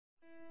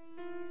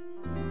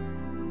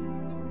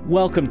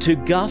Welcome to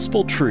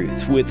Gospel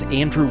Truth with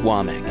Andrew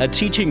Wommack, a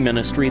teaching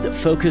ministry that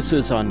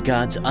focuses on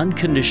God's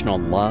unconditional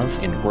love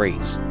and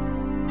grace.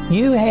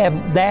 You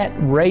have that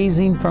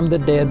raising from the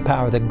dead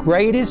power, the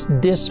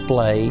greatest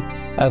display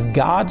of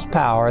God's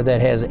power that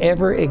has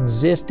ever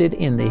existed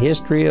in the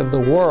history of the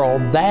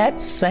world.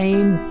 That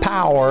same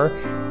power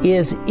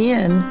is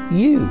in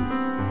you.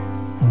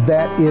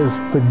 That is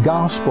the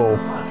gospel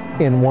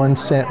in one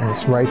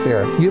sentence right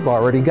there. You've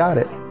already got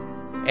it.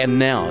 And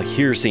now,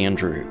 here's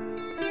Andrew.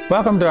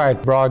 Welcome to our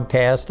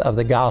broadcast of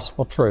the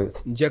Gospel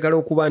Truth. Njagala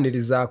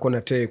okubanirizaako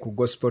nate ku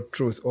Gospel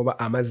Truth oba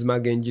amazima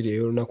g'enjiri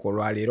ey'olunaku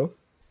olwaleero.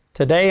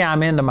 Today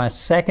I'm into my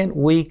second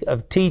week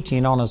of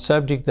teaching on a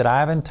subject that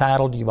I've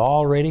entitled, You've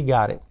Already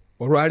Got It.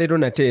 Olwaleero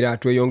nate era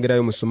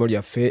tweyongerayo mu ssomo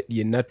lyaffe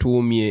lye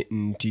natuumye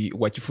nti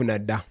wakifuna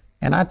dda.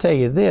 And I tell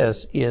you,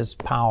 this is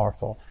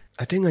powerful.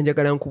 Ate nga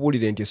njagala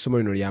nkubuulire nti essomo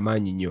lino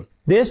ly'amaanyi nnyo.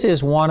 This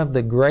is one of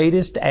the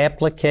greatest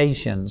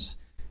applications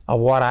of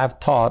what I've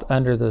taught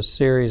under the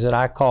series that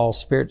I call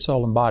Spirit,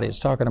 Soul, and Body. It's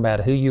talking about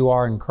who you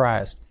are in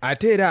Christ.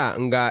 Ate era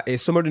nga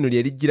essomo lino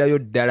lye lijjirayo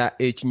ddala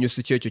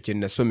ekinyusi ky'ekyo kye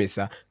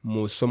nasomesa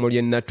mu ssomo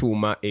lye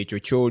natuuma ekyo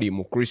ky'oli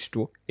mu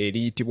Kristo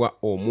eriyitibwa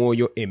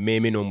omwoyo,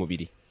 emmeeme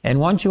n'omubiri. And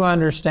once you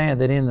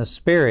understand that in the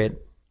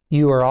Spirit,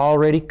 you are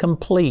already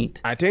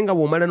complete, Ate nga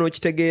bw'omala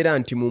n'okitegeera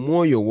nti mu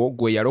mwoyo wo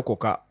gwe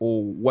yalokoka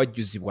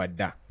owajjuzibwa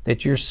dda.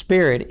 that your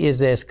spirit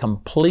is as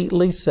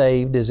completely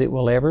saved as it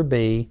will ever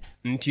be,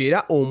 Nti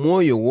era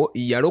omwoyo wo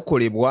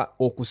yalokolebwa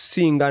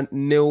okusinga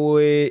ne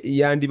we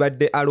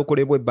yandibadde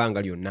alokolebwa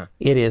ebbanga lyonna.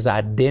 it is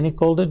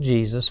identical to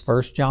Jesus,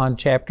 1 John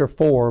chapter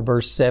 4,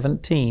 verse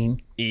 17.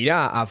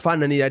 Era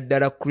afaananira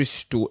ddala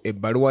Kristo,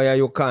 ebbaluwa ya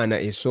Yokaana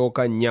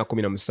esooka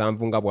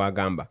 4:17 nga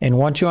bw'agamba. And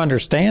once you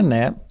understand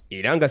that,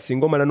 Era nga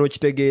singa omala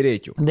n'okitegeera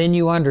ekyo, then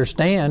you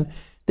understand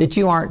that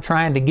you aren't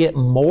trying to get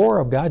more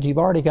of God. You've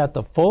already got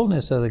the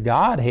fullness of the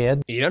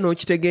Godhead. era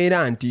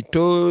n'okitegeera nti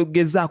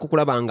togezaako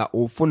kulaba nga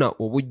ofuna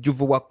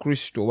obujjuvu bwa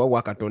Kristo oba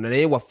bwa Katonda,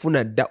 naye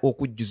wafuna dda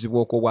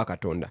okujjuzibwa okw'obwa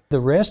Katonda. The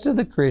rest of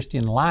the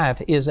Christian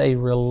life is a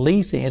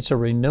releasing, it's a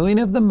renewing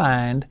of the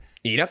mind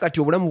Era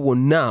kati obulamu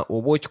bwonna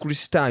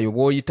obw'ekikristaayo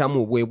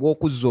bw'oyitamu bwe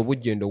bw'okuzza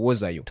obujja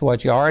endowooza yo, to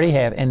what you already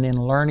have, and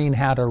then learning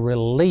how to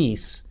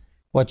release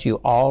what you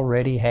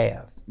already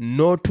have.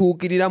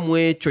 n'otuukirira mu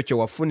ekyo kye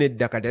wafuna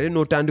edda kati ate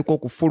n'otandika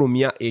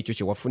okufulumya ekyo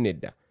kye wafuna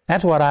edda.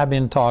 That's what I've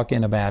been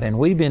talking about, and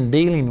we've been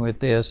dealing with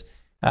this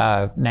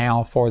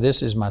now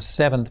this is my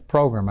 7th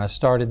program. I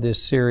started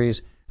this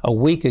series a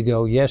week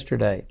ago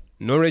yesterday.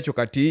 N'olwekyo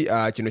kati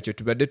kino kye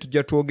tubadde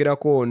tujja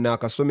twogerako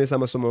n'akasomesa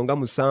amasomo nga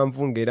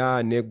 7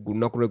 ng'era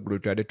n'olunaku lw'eggulo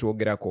tubadde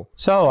twogerako.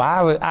 So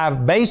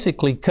I've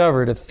basically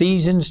covered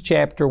Ephesians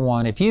chapter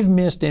 1. If you've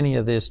missed any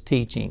of this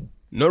teaching,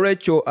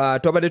 N'olwekyo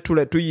twabadde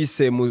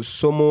tuyise mu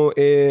ssomo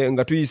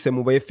nga tuyise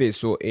mu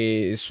Baefeso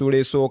essuula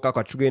esooka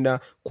katugenda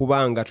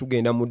kubanga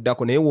tugenda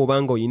muddako, naye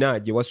w'obanga oyina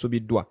gye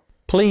wasubiddwa,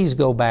 please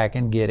go back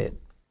and get it.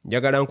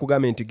 njagala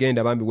nkugambe nti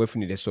genda bambi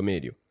weefunire essomo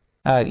eryo.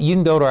 You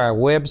can go to our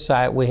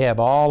website. We have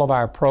all of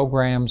our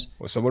programs.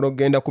 Osobola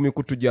okugenda ku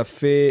mikutu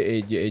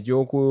gyaffe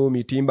egy'oku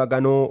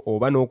mitimbagano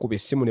oba n'okuba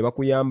essimu ne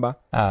bakuyamba.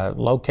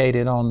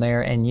 Located on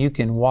there, and you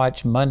can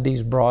watch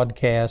Monday's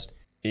broadcast.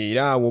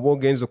 Era bw'oba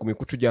ogenze ku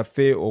mikutu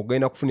gyaffe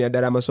ogenda kufunira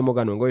ddala amasomo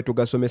gano nga bwe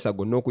tugasomesa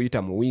gonna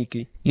okuyita mu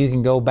wiiki. You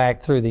can go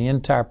back through the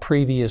entire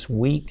previous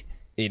week.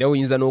 Era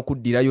oyinza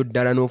n'okuddirayo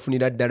ddala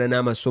n'ofunira ddala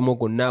n'amasomo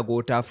gonna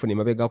ag'otaafuna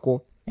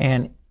emabegako.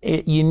 And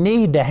you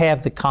need to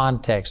have the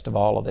context of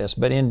all of this.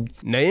 But in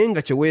Naye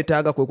nga kye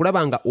weetaaga kwe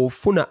kulaba nga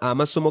ofuna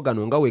amasomo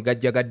gano nga we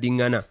gajja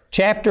gaddiŋŋana.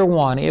 chapter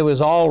 1, it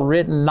was all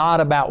written not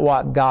about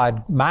what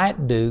God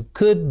might do,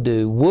 could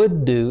do,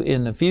 would do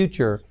in the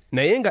future.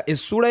 Naye nga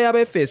essuula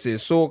y'Abaefeso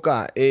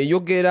esooka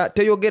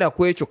teyogera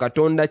ku ekyo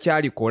Katonda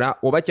ky'alikola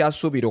oba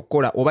ky'asuubira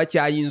okukola oba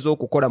ky'ayinza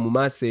okukola mu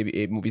maaso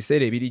mu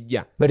biseera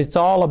ebirijja. But it's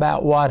all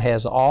about what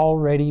has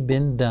already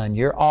been done.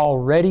 You're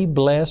already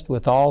blessed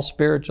with all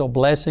spiritual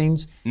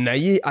blessings.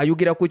 Naye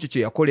ayogera ku ekyo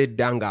kye yakola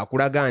edda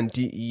ng'akulaga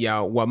nti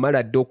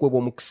wamala dda okwebwa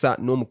omukisa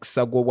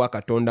n'omukisa gw'obwa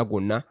Katonda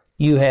gwonna.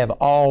 You have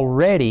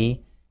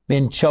already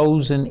been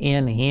chosen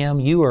in Him.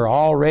 You are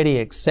already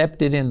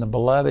accepted in the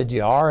Beloved.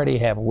 You already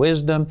have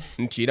wisdom.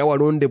 Nti era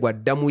walondebwa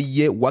dda mu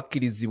ye,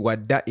 wakkirizibwa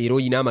dda era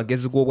olina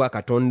amagezi g'obwa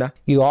Katonda.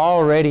 You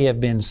already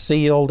have been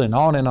sealed, and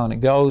on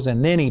it goes.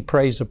 And then he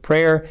prays a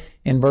prayer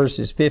in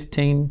verses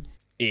 15.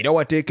 Era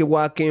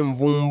wateekebwako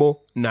envumbo,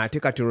 n'ate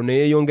katero ne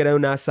yeeyongerayo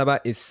n'asaba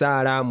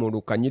essaala mu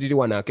lukanyiriri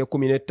wano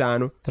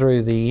ak'e15.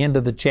 Through the end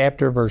of the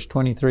chapter, verse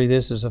 23.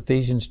 This is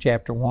Ephesians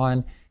chapter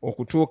 1.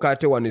 Okutuuka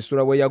ate wano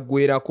essuula bwe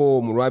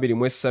yaggweerako mu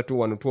 23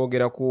 wano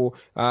twogera ku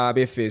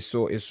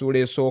Abaefeso essuula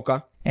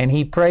esooka. And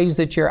he prays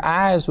that your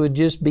eyes would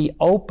just be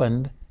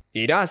opened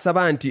Era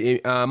asaba nti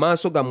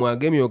amaaso gammwe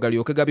ag'emyoyo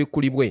galyoke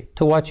gabikkulibwe.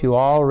 to what you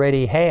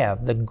already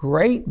have, the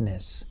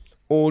greatness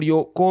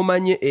olyoke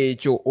omanye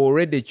ekyo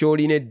already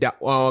ky'olina edda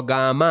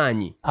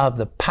ag'amaanyi of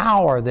the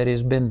power that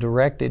has been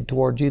directed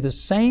towards you, the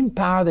same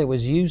power that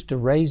was used to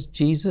raise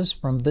Jesus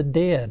from the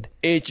dead.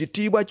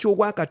 ekitiibwa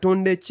ky'obwa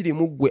Katonda ekiri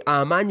mu ggwe,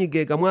 amaanyi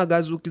ge gamu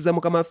agazuukiza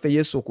Mukama waffe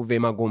Yesu okuva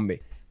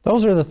emagombe.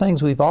 Those are the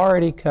things we've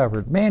already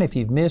covered. Man, if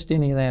you've missed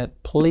any of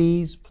that,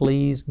 please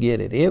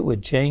get it. It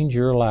would change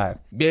your life.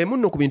 Byemu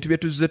nno ku bintu bye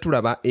tuzze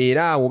tulaba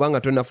era awo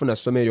obanga tonnafuna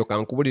ssomo eryo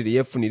kankubulire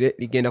yeefunire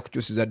ligenda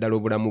kukyusiza ddala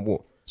obulamu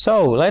bwo.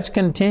 So let's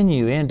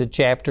continue into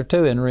chapter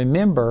 2 and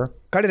remember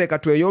Kale leka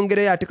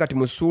tweyongereyo ate kati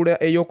mu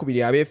ssuula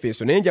ey'okubiri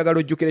Abeefeso naye njagala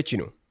ojjukire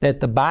kino. that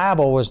the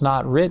Bible was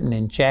not written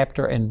in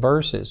chapter and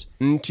verses.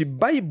 Nti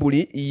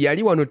Bayibuli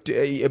yali wano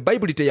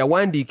Bayibuli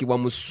teyawandiikibwa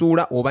mu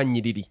ssuula oba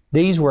nnyiriri.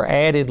 These were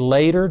added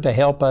later to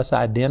help us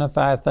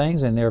identify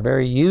things, and they're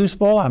very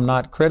useful. I'm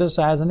not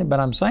criticizing it, but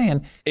I'm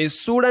saying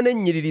Essuula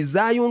n'ennyiriri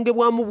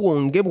zaayongebwamu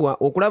bwongebwa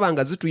okulaba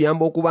nga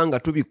zituyamba okuba nga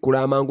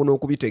tubikkula amangu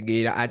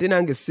n'okubitegeera ate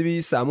nange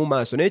sibiyisaamu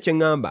maaso naye kye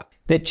ŋŋamba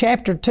that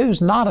chapter 2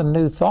 is not a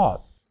new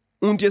thought.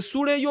 nti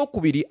essuula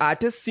ey'okubiri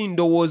ate si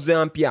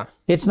ndowooza mpya.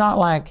 It's not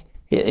like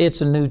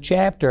it's a new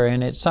chapter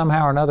and it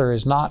somehow or another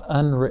is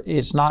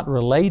it's not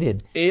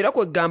related. Era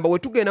kwegamba we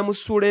tugenda mu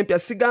ssuula empya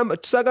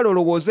tusagala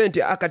olowooze nti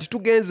kati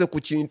tugenze ku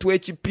kintu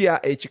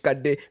ekipya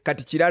ekikadde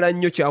kati kirala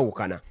nnyo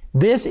kyawukana.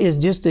 This is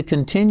just a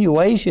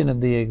continuation of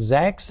the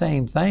exact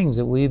same things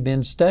that we've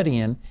been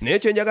studying. Naye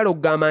kye njagala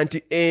okugamba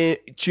nti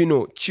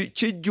kino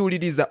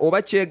kijjuliriza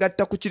oba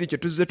kyegatta ku kiri kye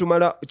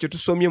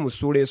tusomye mu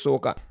ssuula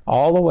esooka.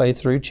 All the way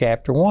through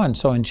chapter 1.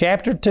 So in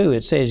chapter 2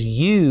 it says,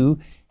 "You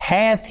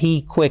hath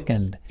he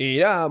quickened,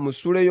 Era mu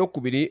ssuula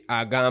ey'okubiri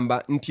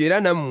agamba nti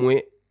era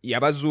nammwe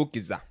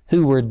yabazuukiza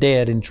who were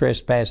dead in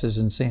trespasses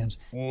and sins."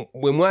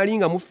 bwe mwali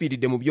nga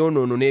mufiiridde mu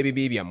byonoono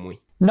n'ebibi byammwe.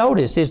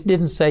 Notice it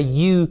didn't say,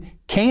 "You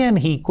can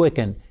he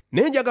quicken."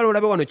 Naye njagala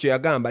olabe wano kye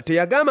yagamba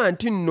teyagamba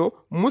nti nno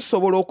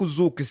musobola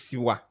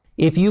okuzuukisibwa.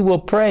 If you will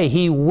pray,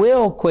 he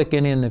will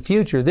quicken in the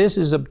future. This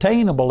is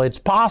obtainable. It's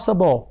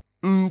possible.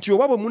 Nti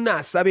oba bwe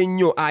munaasaba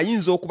ennyo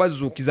ayinza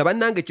okubazuukiza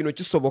bannange kino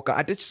kisoboka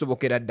ate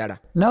kisobokera ddala.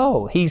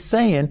 No, he's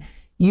saying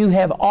you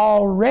have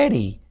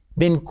already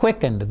been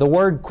quickened. The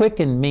word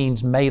quickened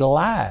means made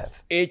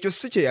alive. Ekyo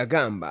si kye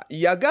yagamba.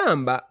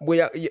 Yagamba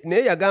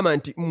naye yagamba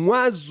nti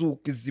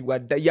mwazuukizibwa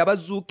dda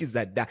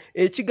yabazuukiza dda.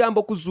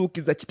 Ekigambo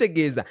kuzuukiza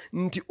kitegeeza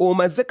nti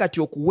omaze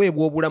kati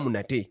okuweebwa obulamu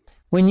nate.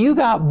 When you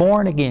got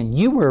born again,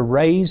 you were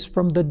raised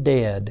from the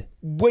dead.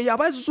 Bwe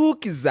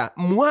yabazuukiza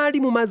mwali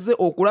mumaze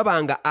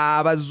okulaba nga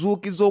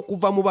abazuukiza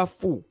okuva mu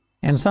bafu.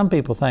 And some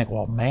people think,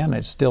 well, man,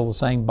 it's still the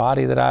same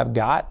body that I've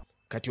got.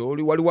 Kati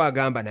waliwo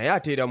agamba naye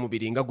ate era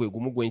mubiri nga gwe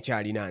gumu gwe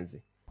nkyalina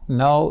nze.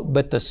 No,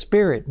 but the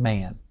spirit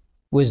man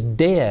was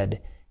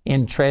dead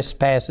in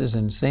trespasses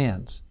and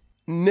sins.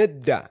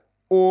 Nedda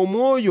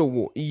omwoyo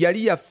wo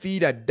yali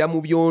yafiira dda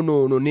mu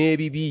byonoono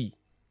n'ebibi.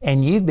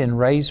 And you've been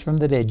raised from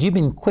the dead. You've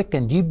been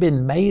quickened. You've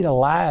been made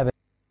alive.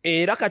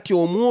 Era kati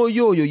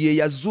omwoyo oyo ye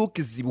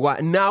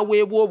yazuukizibwa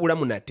n'aweebwa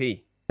obulamu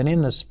nate. And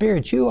in the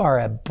spirit, you are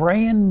a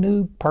brand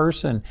new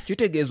person.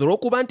 Kitegeeza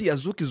olw'okuba nti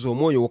yazuukiza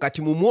omwoyo wo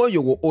kati mu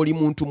mwoyo wo oli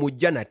muntu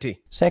mujja nate.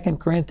 2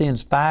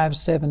 Corinthians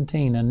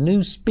 5:17, a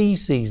new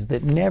species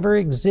that never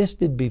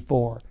existed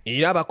before.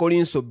 Era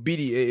Abakolinso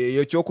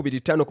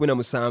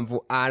 2:5-17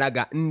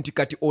 alaga nti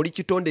kati oli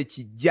kitonde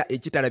kijja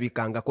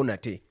ekitalabikangako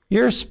nate.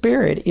 Your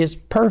spirit is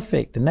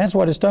perfect, and that's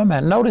what it's talking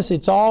about. Notice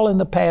it's all in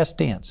the past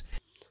tense.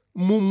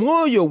 Mu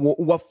mwoyo wo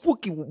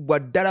wafuukibwa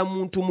ddala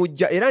muntu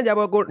mujja era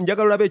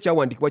njagala olabe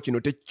ekyawandiikibwa kino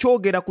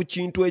tekyogera ku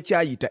kintu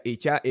ekyayita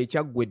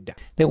ekyaggwedda.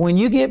 That when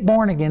you get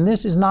born again,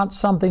 this is not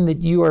something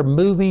that you are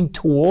moving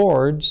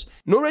towards.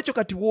 N'olwekyo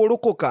kati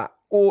bw'olokoka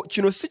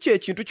kino si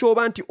kyekintu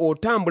ky'oba nti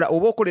otambula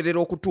oba okolerera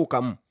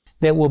okutuukamu.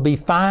 That will be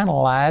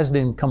finalized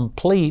and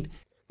complete.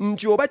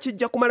 Nti oba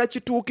kijja kumala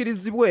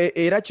kituukirizibwe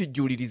era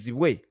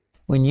kijjulirizibwe.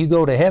 When you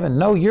go to heaven,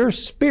 no, your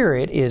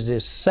spirit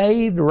is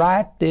saved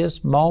right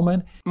this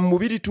moment.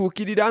 Mubiri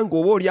tuukirira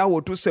ng'oba oli awo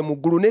otuuse mu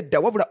ggulu nedda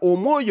wabula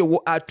omwoyo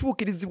wo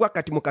atuukirizibwa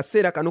kati mu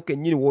kaseera kano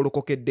kennyini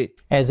w'olokokedde.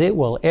 As it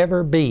will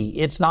ever be.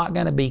 It's not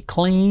going to be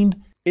cleaned.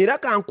 Era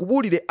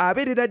kankubuulire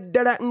abeerera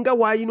ddala nga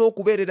w'alina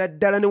okubeerera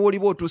ddala ne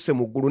w'oliba otuuse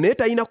mu ggulu naye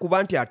talina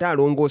kuba nti ate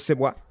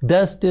alongoosebwa.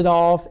 Dusted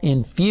off,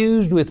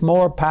 infused with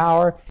more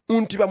power.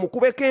 Nti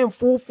bamukubeko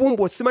enfuufu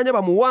mbw'osimanya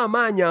bamuwa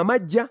amaanyi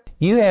amajja.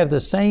 You have the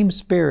same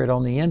spirit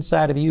on the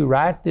inside of you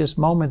right this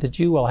moment that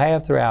you will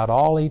have throughout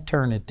all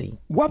eternity.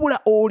 Wabula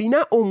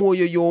olina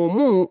omwoyo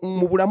y'omu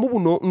mu bulamu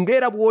buno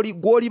ng'era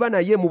gw'oliba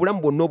naye mu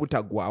bulamu bwonna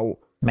obutaggwaawo.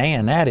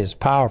 Man, that is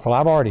powerful.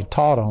 I've already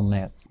taught on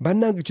that.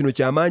 Bannange kino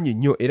kyamaanyi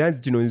nnyo era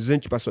kino nze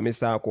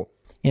nkibasomesaako.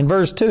 In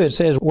verse 2 it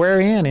says,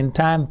 "Wherein in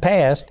time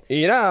past,"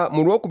 era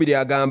mu lwokubiri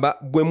agamba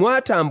bwe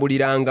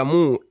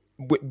mwatambulirangamu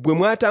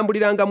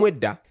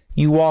edda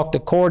 "you walked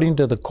according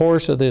to the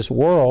course of this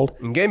world,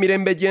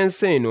 ng'emirembe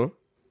gy'ensi eno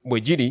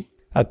bwe giri,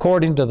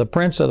 according to the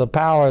prince of the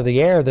power of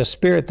the air, the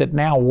spirit that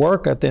now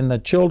worketh in the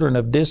children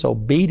of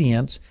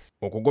disobedience,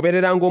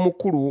 okugobereranga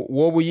omukulu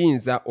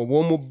w'obuyinza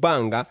obw'omu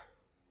bbanga,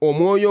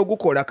 omwoyo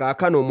ogukola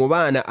kaakano mu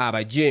baana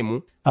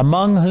abajeemu,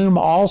 among whom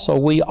also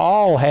we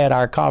all had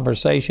our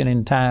conversation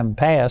in time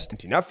past,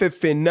 nti naffe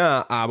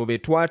ffenna abo be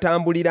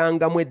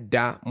twatambulirangamu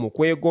edda mu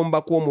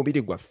kwegomba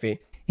kw'omubiri gwaffe,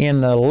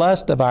 in the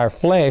lust of our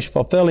flesh,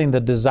 fulfilling the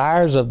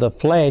desires of the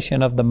flesh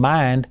and of the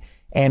mind,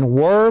 and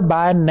were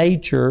by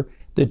nature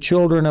the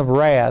children of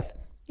wrath,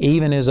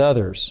 even as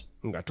others.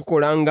 nga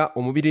tukolanga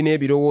omubiri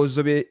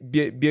n'ebirowoozo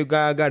bye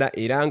gaagala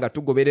era nga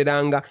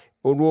tugobereranga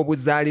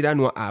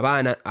olw'obuzaaliranwa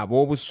abaana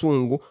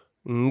ab'obusungu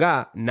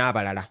nga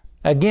n'abalala.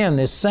 Again,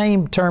 this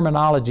same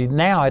terminology,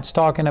 now it's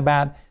talking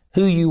about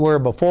who you were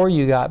before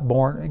you got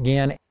born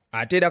again.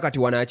 Ate era kati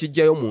wano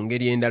akijjayo mu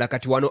ngeri endala,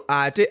 kati wano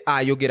ate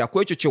ayogera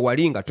ku ekyo kye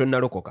wali nga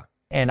tonnalokoka.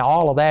 And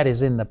all of that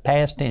is in the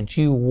past tense.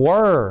 You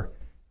were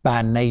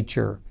by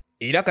nature.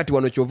 Era kati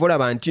wano kyova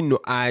olaba nti nno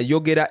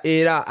ayogera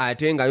era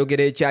ate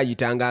ng'ayogera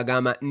ekyayitanga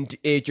agamba nti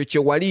ekyo kye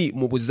wali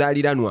mu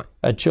buzaaliranwa.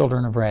 A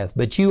children of wrath.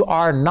 But you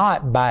are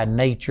not by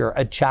nature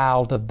a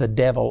child of the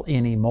devil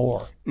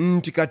anymore.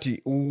 Nti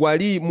kati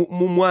wali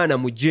mu mwana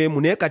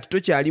mujeemu naye kati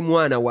tokyali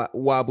mwana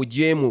wa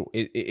bujeemu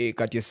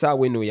kati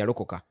essaawa eno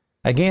yalokoka.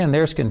 Again,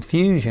 there's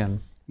confusion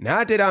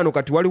naye ate era wano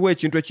kati waliwo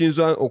ekintu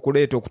ekiyinza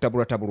okuleeta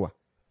okutabulwatabulwa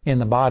in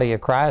the body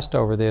of Christ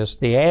over this.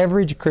 The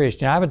average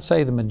Christian, I would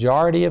say the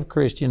majority of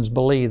Christians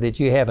believe that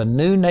you have a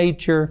new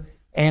nature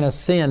and a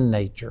sin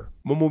nature.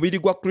 mu mubiri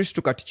gwa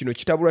Kristo kati kino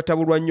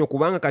kitabulwatabulwa nnyo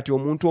kubanga kati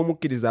omuntu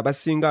omukkiriza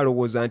abasinga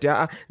alowooza nti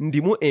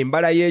ndimu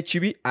embala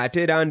y'ekibi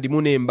ate era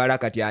ndimu n'embala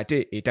kati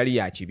ate etali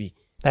ya kibi.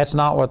 That's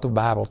not what the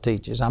Bible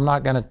teaches. I'm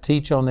not going to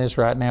teach on this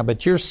right now,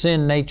 but your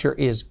sin nature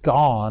is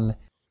gone.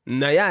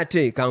 Naye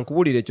ate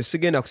kankubulire ekyo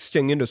sigenda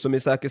kusikya ngendo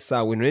somesaako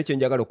essaawa eno naye kye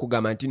njagala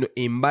okugamba nti no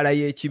embala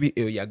y'ekibi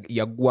eyo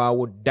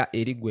yaggwaawo dda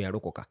eri gwe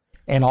yalokoka.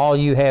 And all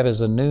you have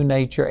is a new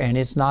nature, and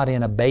it's not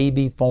in a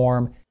baby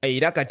form.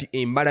 Era kati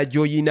embala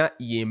gy'oyina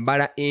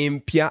y'embala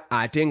empya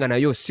ate nga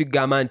nayo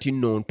sigamba nti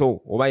nno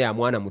nto oba ya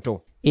mwana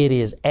muto. It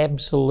is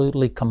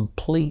absolutely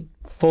complete,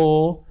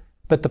 full.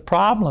 But the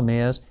problem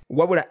is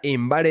wabula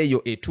embala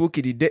eyo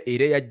etuukiridde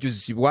era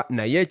yajjuzibwa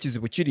naye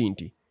ekizibu kiri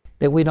nti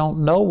that we don't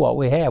know what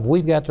we have.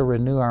 We've got to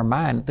renew our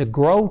mind. The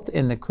growth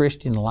in the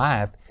Christian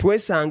life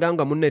twesanga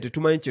nga munne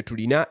tetumanyi kye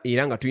tulina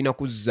era nga tulina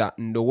kuzza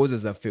ndowooza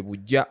zaffe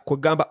bujja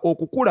kwegamba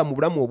okukula mu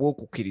bulamu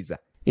obw'okukkiriza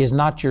is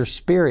not your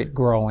spirit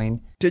growing.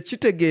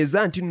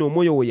 Tekitegeeza nti nno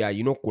omwoyo wo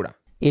yalina okula.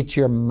 It's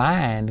your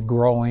mind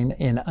growing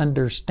in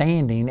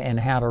understanding and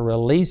how to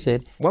release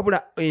it.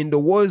 Wabula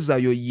endowooza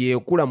yo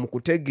yeekula mu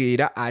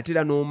kutegeera ate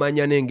era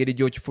n'omanya n'engeri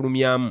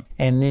gy'okifulumyamu.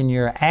 And then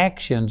your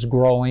actions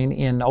growing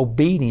in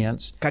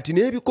obedience. Kati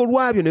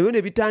n'ebikolwa byo nabyo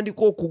ne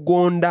bitandika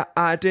okugonda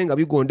ate nga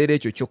bigondera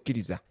ekyo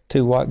ky'okkiriza.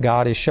 To what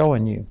God is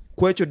showing you.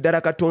 Ku ekyo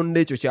ddala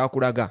Katonda ekyo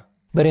ky'akulaga.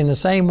 But in the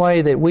same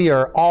way that we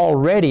are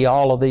already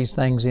all of these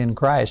things in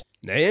Christ.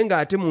 Naye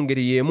ng'ate mu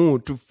ngeri y'emu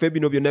tuffe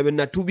bino byonna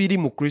byonna tubiri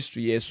mu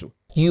Kristo Yesu.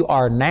 You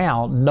are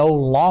now no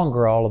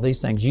longer all of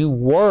these things. You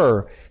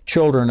were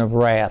children of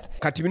wrath.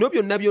 Kati bino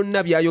byonna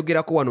byonna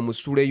byayogerako wano mu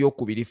ssuula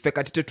ey'okubiri ffe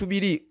kati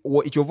tetubiri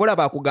kyova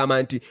olaba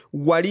akugamba nti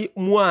wali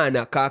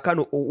mwana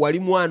kaakano wali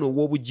mwana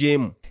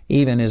ow'obujeemu.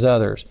 Even as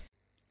others.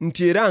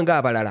 Nti era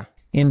ng'abalala.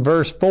 In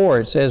verse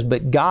 4 it says,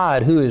 But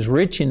God, who is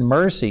rich in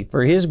mercy,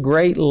 for his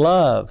great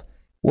love,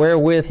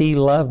 wherewith he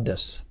loved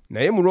us.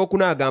 Naye mu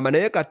lwokuna agamba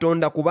naye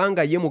Katonda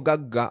kubanga ye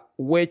mugagga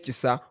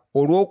w'ekisa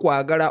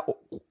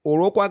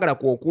olw'okwagala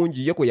kwe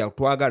okungi ye kwe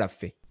yatwagala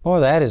ffe. Oh,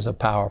 that is a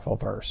powerful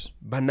verse.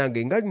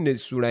 Bannange nga lino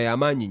essuula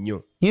y'amaanyi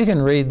nnyo. You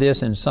can read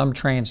this in some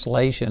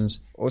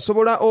translations.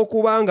 Osobola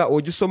okuba nga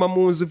ogisoma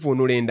mu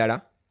nzivuunula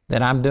endala.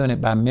 That I'm doing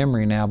it by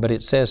memory now, but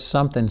it says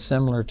something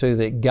similar to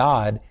that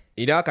God.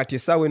 Era kati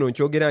essaawa eno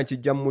nkyogera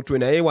nkijja mu mutwe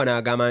naye wano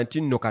agamba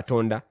nti nno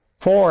Katonda.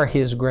 For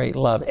his great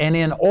love, and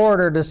in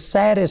order to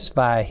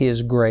satisfy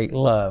his great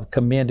love,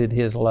 commended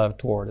his love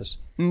toward us.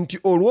 Nti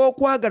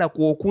olw'okwagala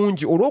kwe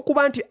okungi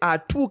olw'okuba nti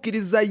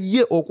atuukiriza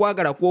ye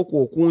okwagala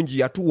kw'okwo okungi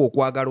yatuwa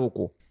okwagala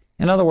okwo.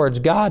 In other words,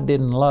 God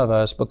didn't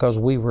love us because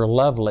we were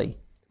lovely.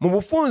 Mu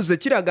bufunze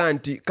kiraga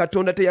nti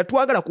Katonda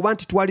teyatwagala kuba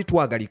nti twali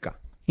twagalika.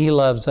 He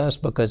loves us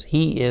because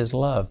he is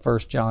love. 1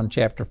 John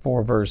chapter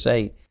 4 verse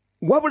 8.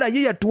 Wabula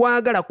ye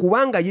yatwagala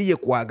kubanga ye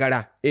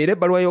kwagala. Era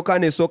ebbaluwa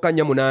Yokaana esooka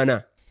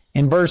 4:8.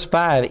 In verse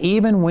 5,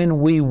 even when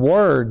we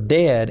were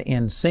dead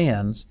in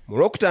sins, mu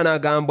lwokutaano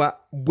agamba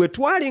bwe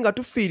twali nga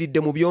tufiiridde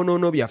mu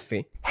byonoono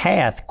byaffe,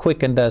 hath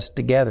quickened us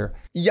together.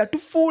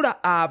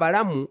 Yatufuula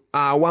abalamu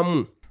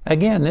awamu.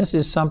 Again, this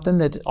is something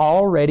that's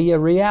already a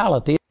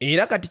reality.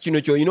 Era kati kino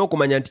ky'olina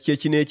okumanya nti kye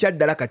kino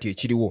ekyaddala kati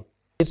ekiriwo.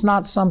 It's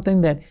not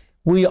something that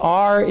we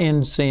are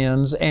in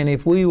sins, and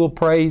if we will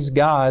praise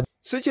God,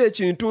 si kye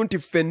kintu nti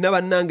ffenna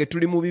bannange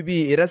tuli mu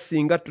bibi era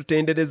singa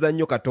tutendereza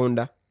nnyo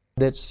Katonda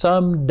that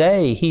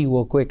someday he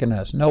will quicken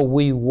us. No,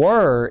 we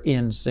were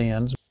in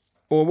sins.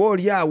 Oba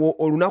oli awo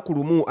olunaku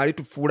lumu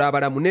alitufuula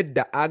abalamu.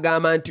 Nedda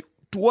agamba nti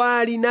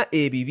twalina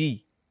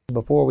ebibi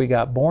before we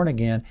got born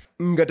again,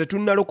 nga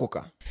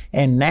tetunnalokoka.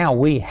 And now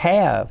we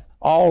have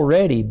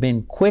already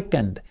been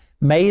quickened,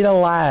 made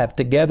alive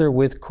together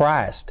with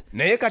Christ.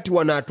 Naye kati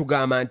wano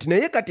atugamba nti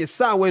naye kati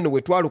essaawa eno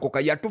we twalokoka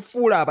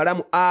yatufuula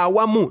abalamu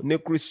awamu ne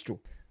Kristo.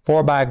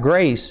 For by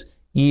grace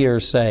ye are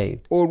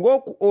saved.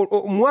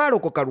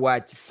 Mwalokoka lwa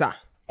kisa.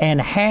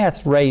 And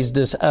hath raised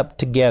us up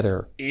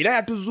together. Era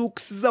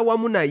yatuzuukisiza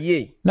wamu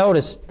naye.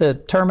 Notice the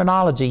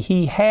terminology,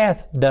 he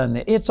hath done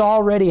it. It's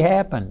already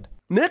happened.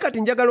 Naye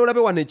kati njagala olabe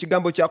wano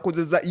ekigambo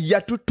kyakozeza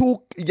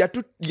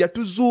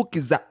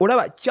yatuzuukiza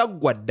olaba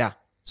kyaggwa dda.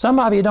 Some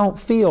of you don't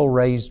feel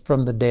raised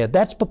from the dead.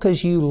 That's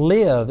because you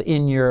live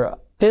in your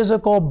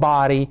physical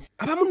body.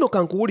 Abamu nno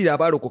kankuwulira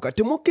abaalokoka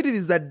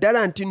temukkiririza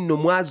ddala nti nno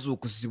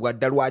mwazuukuzibwa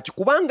dda lwaki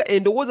kubanga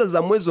endowooza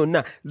zammwe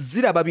zonna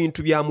ziraba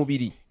bintu bya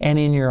mubiri. And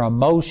in your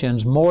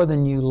emotions more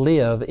than you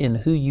live in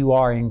who you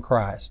are in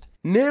Christ.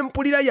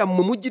 N'empulira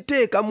yammwe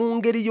mugiteeka mu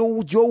ngeri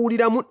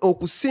gy'owuliramu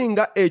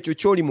okusinga ekyo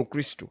ky'oli mu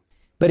Kristo.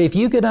 But if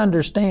you could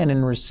understand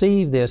and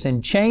receive this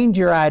and change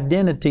your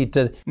identity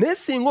to, naye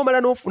singa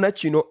omala n'ofuna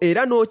kino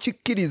era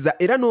n'okikkiriza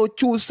era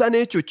n'okyusa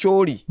n'ekyo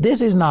ky'oli.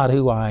 This is not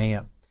who I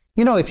am.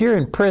 You know, if you're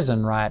in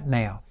prison right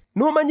now,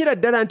 n'omanyira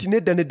ddala nti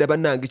nedda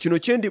bannange kino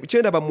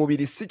kyendaba mu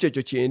mubiri si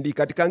kyekyo kyendi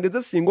kati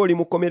kangeze singa oli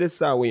mukomera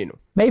essaawa eno.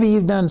 Maybe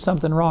you've done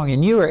something wrong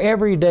and you are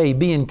every day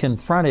being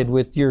confronted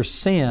with your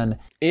sin.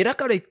 Era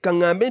kale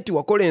kaŋŋambe nti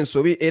wakola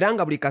ensobi era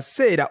nga buli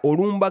kaseera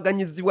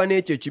olumbaganyizibwa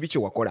n'ekyo ekibi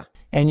kye wakola.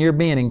 And you're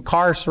being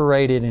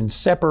incarcerated and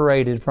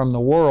separated from the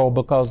world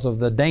because of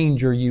the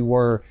danger you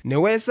were. Ne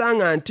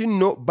weesanga nti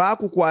nno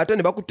baakukwata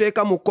ne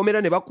bakuteeka mu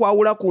kkomera ne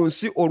bakwawula ku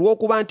nsi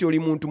olw'okuba nti oli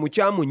muntu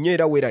mukyamu nnyo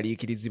era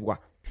weeraliikiririzibwa.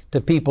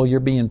 To people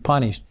you're being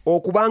punished.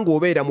 Okubanga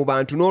obeera mu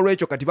bantu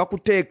n'olwekyo kati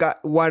bakuteeka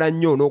wala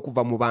nnyo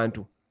n'okuva mu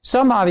bantu.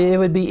 Some of you, it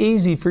would be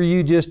easy for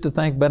you just to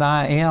think, but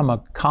I am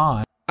a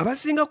con.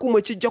 Abasinga ku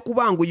mwe kijja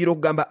kubanguyira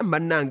okugamba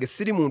bannange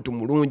siri muntu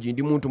mulungi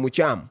ndi muntu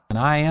mukyamu. And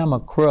I am a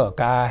crook.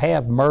 I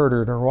have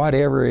murdered or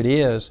whatever it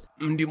is.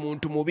 Ndi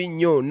muntu mubi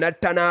nnyo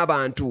natta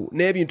n'abantu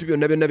n'ebintu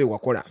byonna bye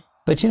wakola.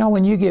 But you know,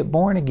 when you get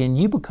born again,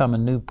 you become a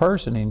new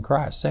person in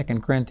Christ.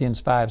 2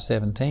 Corinthians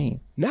 5:17.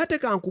 N'ate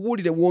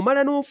kankubuulire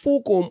w'omala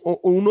n'ofuuka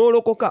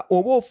n'olokoka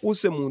oba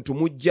ofuuse muntu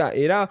mujja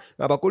era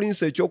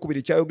Abakolinso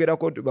ekyokubiri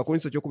kyayogerako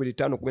Abakolinso ekyokubiri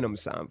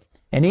 5:17.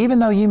 And even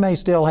though you may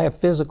still have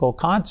physical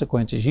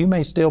consequences, you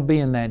may still be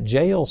in that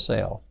jail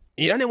cell.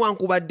 Era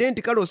newankubadde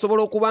nti kale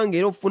osobola okuba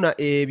ng'era ofuna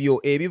ebyo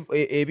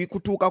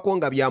ebikutuukako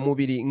nga bya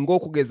mubiri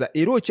ng'okugeza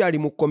era okyali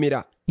mu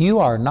kkomera. You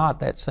are not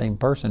that same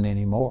person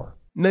anymore.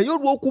 Naye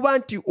olw'okuba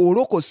nti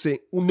olokose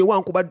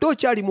newankubadde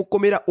okyali mu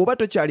kkomera oba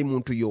tokyali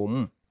muntu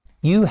y'omu.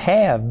 You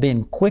have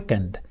been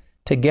quickened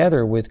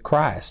together with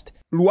Christ.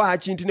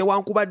 Lwaki nti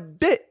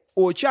newankubadde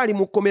okyali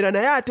mu kkomera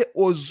naye ate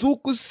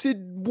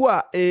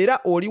ozuukusiddwa era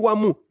oli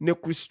wamu ne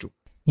Kristo.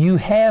 You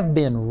have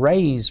been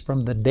raised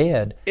from the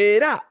dead.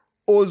 Era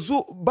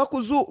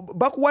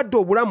bakuwadde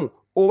obulamu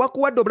oba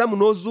kuwadde obulamu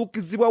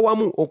n'ozuukizibwa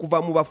wamu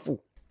okuva mu bafu.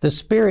 The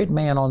spirit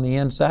man on the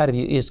inside of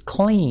you is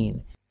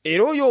clean.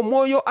 Era oyo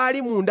omwoyo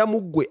ali munda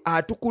mu ggwe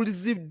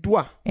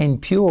atukuliziddwa.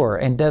 And pure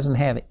and doesn't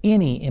have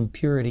any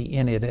impurity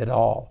in it at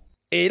all.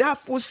 Era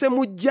afuuse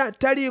mujja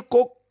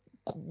taliiko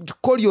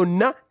ko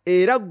lyonna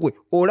era ggwe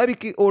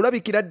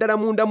olabikira ddala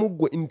munda mu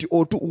ggwe nti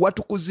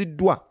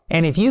watukuziddwa.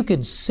 And if you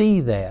could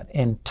see that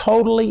and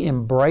totally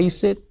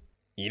embrace it,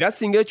 era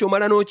singa ekyo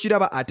omala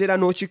n'okiraba ate era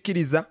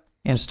n'okikkiriza,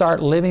 and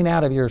start living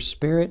out of your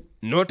spirit,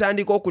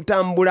 n'otandika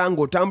okutambula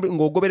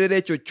ng'ogoberera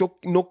ekyo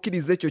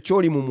n'okkiriza ekyo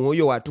ky'oli mu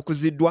mwoyo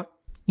watukuziddwa,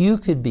 you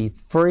could be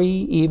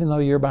free even though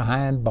you're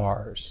behind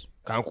bars.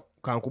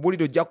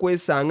 Kankubulire ojja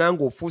kwesanga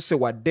ng'ofuuse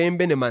wa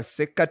ddembe ne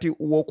masekkati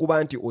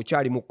w'okuba nti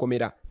okyali mu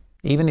kkomera.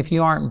 Even if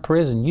you aren't in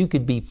prison, you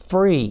could be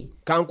free.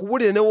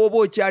 Kankubulire ne w'oba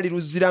okyali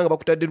luzira nga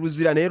bakutadde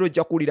luzira naye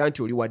ojja kuwulira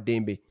nti oli wa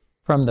ddembe.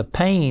 From the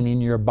pain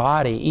in your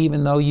body,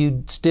 even though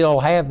you still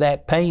have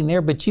that pain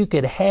there, but you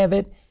could have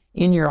it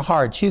in your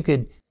heart. You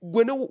could.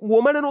 Gwe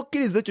w'omala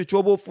n'okkiriza ekyo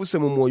ky'oba ofuuse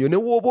mu mwoyo ne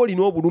w'oba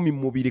olina obulumi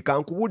mu mubiri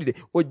kankubulire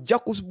ojja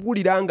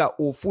kuwulira nga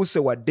ofuuse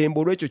wa ddembe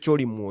olw'ekyo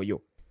ky'oli mu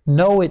mwoyo.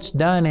 Know it's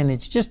done and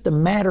it's just a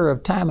matter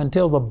of time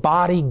until the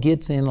body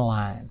gets in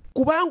line.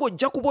 Kubanga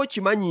ojja kuba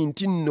okimanyi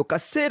nti nno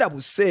kaseera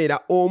buseera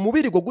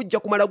omubiri gwe gujja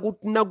kumala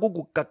nagwo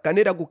gukkakkana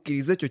era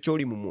gukkiriza ekyo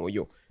ky'oli mu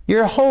mwoyo.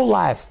 Your whole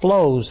life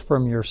flows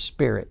from your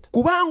spirit.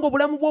 Kubanga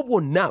obulamu bwo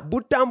bwonna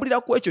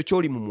butambulira ku ekyo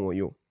ky'oli mu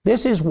mwoyo.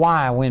 This is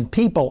why when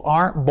people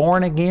aren't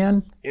born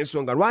again,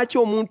 ensonga lwaki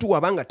omuntu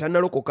wabanga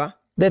tannalokoka,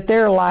 that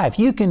their life,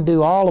 you can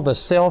do all of the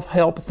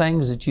self-help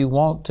things that you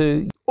want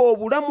to.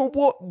 Obulamu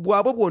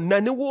bwabwe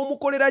bwonna ne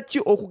w'omukolera ki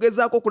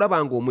okugezaako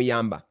okulaba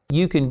ng'omuyamba.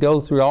 You can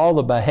go through all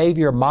the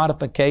behavior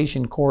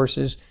modification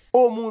courses.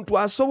 Omuntu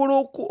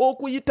asobola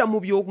okuyita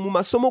mu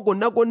masomo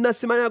gonna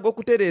simanya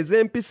ag'okutereeza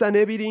empisa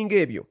n'ebiringa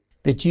ebyo.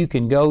 That you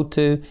can go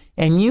to,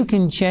 and you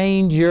can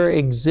change your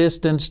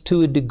existence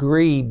to a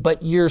degree,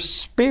 but your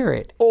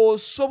spirit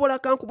osobola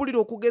kankubulira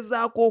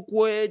okugezaako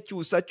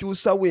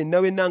okwekyusakyusa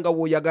wenna nga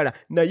w'oyagala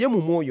naye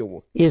mu mwoyo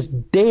wo is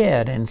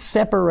dead and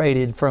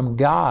separated from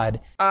God.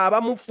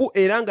 Aba mufu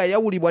era nga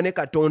yawulibwa ne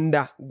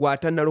Katonda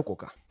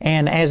gw'atannalokoka.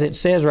 And as it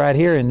says right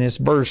here in this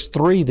verse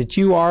 3, that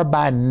you are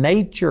by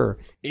nature.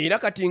 Era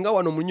kati nga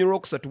wano mu nnyiriro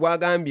okusatu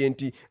bwagambye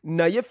nti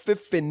naye ffe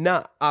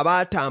ffenna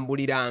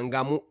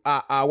abaatambuliranga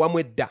awamu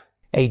edda.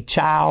 A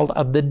child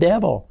of the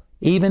devil,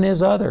 even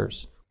as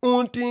others.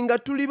 Nti nga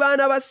tuli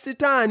baana ba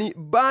Sitaani,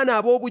 baana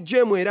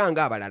ab'obujeemu era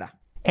ng'abalala.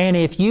 And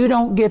if you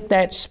don't get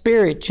that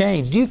spirit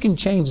changed, you can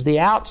change the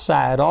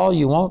outside all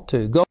you want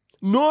to. Go.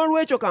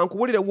 N'olwekyo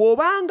kankubulire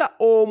w'obanga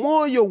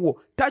omwoyo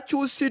wo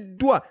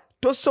takyusiddwa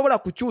tosobola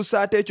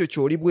kukyusa ate ekyo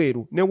ky'oli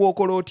bweru ne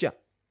w'okola otya.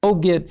 Go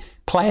get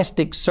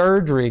plastic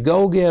surgery.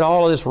 Go get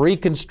all this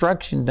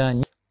reconstruction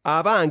done.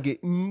 abange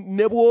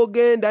ne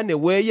bw'ogenda ne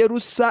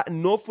weeyerusa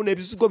n'ofuna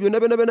ebisigo byonna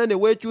byonna ne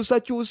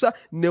weekyusakyusa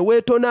ne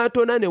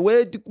weetonaatona ne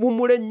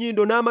weewummula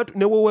ennyindo n'amatu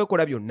ne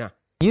weeweekola byonna.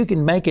 You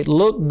can make it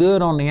look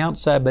good on the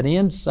outside, but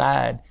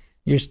inside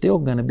you're still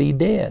going to be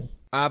dead.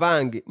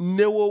 Abange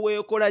ne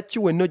weeweekola ki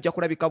wenna ojja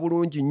kulabika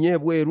bulungi nnyo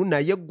ebweru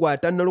naye ggwe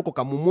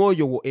atannalokoka mu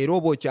mwoyo wo era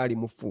oba okyali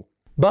mufu.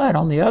 But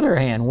on the other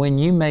hand, when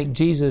you make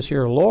Jesus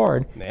your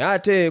Lord, naye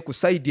ate ku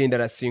sayidi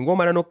endala singa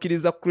omala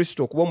n'okkiriza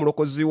Kristo okuba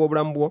omulokozi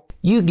w'obulamu bwo,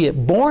 you get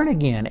born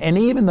again, and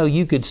even though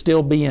you could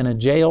still be in a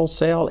jail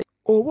cell,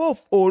 oba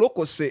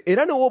olokose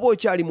era ne woba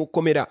okyali mu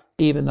kkomera,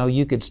 even though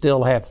you could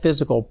still have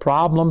physical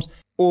problems,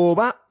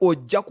 oba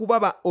ojja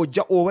kuba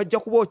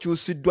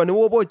okyusiddwa ne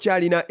woba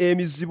okyalina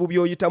emizibu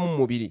by'oyitamu mu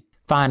mubiri,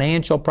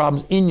 financial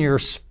problems in your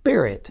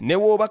spirit, ne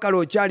woba kale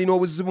okyalina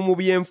obuzibu mu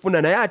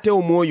byenfuna naye ate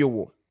omwoyo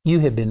wo, you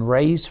have been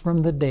raised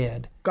from the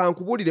dead.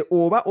 kankubulire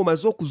oba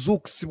omaze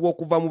okuzuukisibwa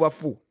okuva mu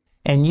bafu.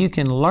 And you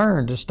can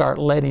learn to start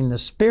letting the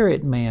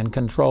spirit man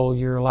control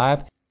your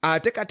life.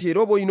 Ate kati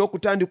era oba olina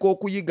okutandika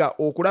okuyiga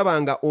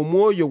okulaba nga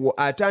omwoyo wo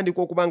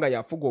atandika okuba nga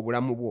yafuga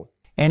obulamu bwo.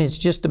 And it's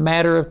just a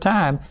matter of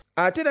time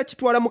Ate era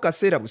kitwalamu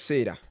kaseera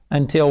buseera.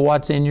 until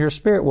what's in your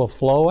spirit will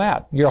flow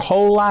out. Your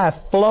whole life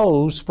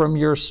flows from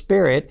your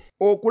spirit.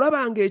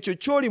 Okulaba nga ekyo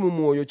ky'oli mu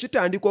mwoyo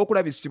kitandika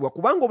okulabisibwa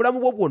kubanga obulamu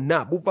bwo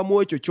bwonna buva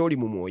mu ekyo ky'oli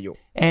mu mwoyo.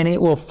 And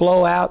it will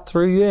flow out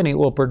through you, and it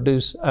will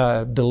produce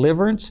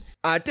deliverance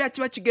Ate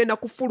kiba kigenda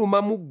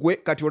kufuluma mu ggwe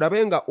kati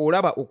olabe nga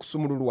olaba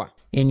okusumululwa.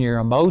 in your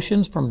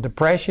emotions from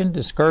depression,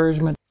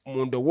 discouragement,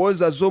 Mu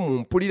ndowooza zo, mu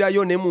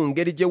mpulirayo ne mu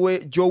ngeri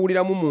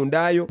gy'owuliramu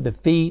mundaayo.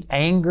 defeat,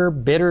 anger,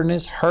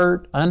 bitterness,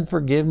 hurt,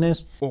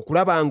 unforgiveness.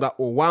 Okulaba nga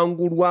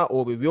owangulwa,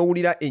 obwo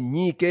by'owulira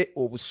ennyiike,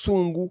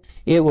 obusungu.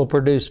 It will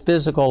produce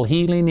physical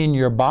healing in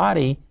your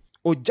body.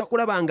 Ojja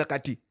kulaba nga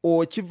kati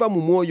okiva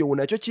mu mwoyo wo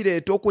nakyo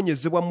kireeta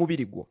okunyezebwa mu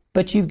mubiri gwo.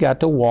 But you've got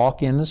to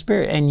walk in the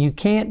Spirit. And you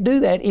can't do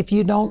that if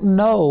you don't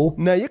know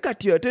Naye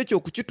kati ate ekyo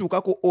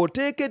okukituukako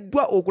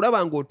oteekeddwa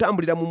okulaba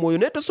ng'otambulira mu mwoyo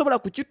naye tosobola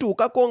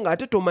kukituukako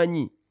ng'ate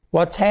tomanyi.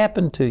 what's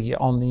happened to you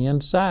on the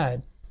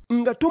inside.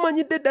 Nga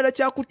tomanyidde ddala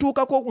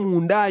kyakutuukako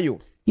mundaayo.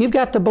 You've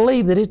got to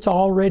believe that it's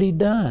already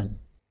done.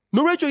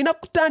 N'olwekyo olina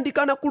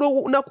kutandika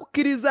na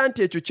kukkiriza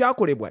nti ekyo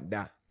kyakolebwa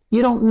dda.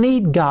 You don't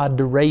need God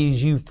to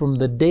raise you from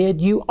the dead.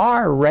 You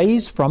are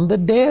raised from the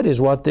dead, is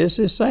what this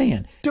is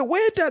saying.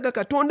 Teweetaaga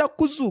Katonda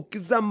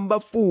kuzuukiza mu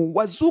bafu,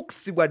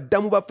 wazuukisibwa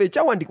dda mu bafu.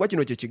 Ekyawandiikibwa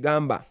kino kye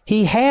kigamba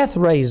He hath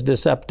raised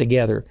us up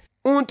together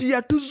nti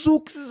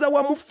yatuzuukisiza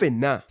wamu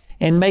ffenna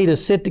and made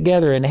us sit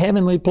together in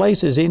heavenly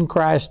places in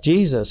Christ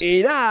Jesus,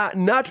 era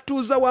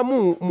n'atutuuza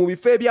wamu mu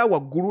bifo ebya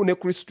waggulu ne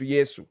Kristo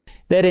Yesu,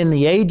 that in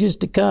the ages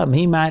to come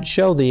he might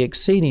show the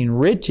exceeding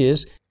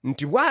riches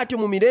nti bw'atyo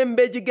mu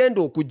mirembe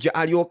egigenda okujja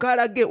alyoke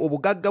alage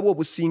obugagga bwe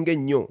obusinga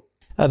ennyo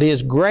of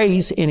his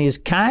grace in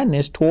his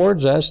kindness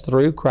towards us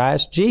through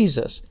Christ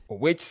Jesus.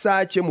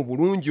 obw'ekisa kye mu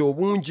bulungi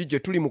obungi gye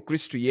tuli mu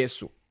Kristo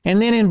Yesu.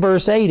 And then in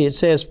verse 8 it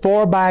says,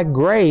 For by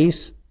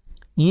grace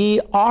ye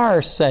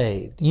are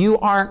saved. You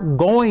aren't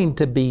going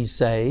to be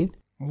saved.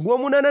 Mu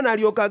lw'omunaana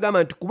n'alyoka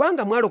agamba nti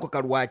kubanga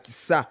mwalokoka lwa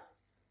kisa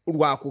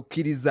lwa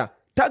kukkiriza,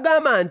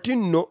 tagamba nti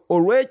nno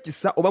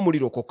olw'ekisa oba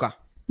mulirokoka.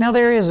 Now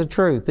there is a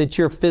truth that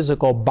your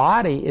physical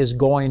body is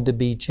going to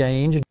be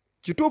changed.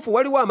 Kituufu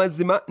waliwo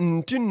amazima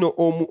nti nno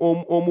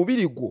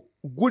omubiri gwo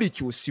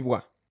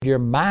gulikyusibwa, Your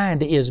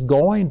mind is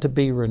going to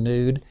be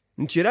renewed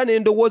nti era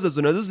n'endowooza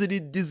zo nazo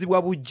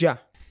ziriddizibwa buggya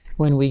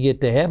when we get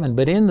to heaven.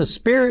 But in the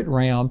spirit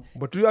realm,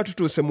 bwe tuliba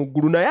tutuuse mu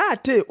ggulu. Naye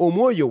ate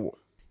omwoyo wo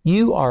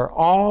you are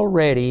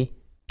already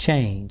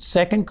changed.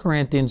 2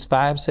 Corinthians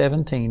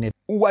 5:17.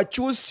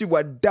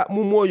 wakyusibwa dda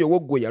mu mwoyo wo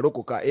gwe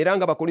yalokoka, era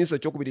nga Bakolinso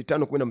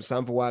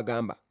 2:5-17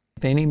 wagamba.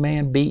 If any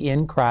man be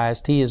in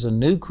Christ, he is a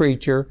new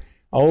creature.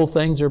 Old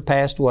things are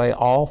passed away,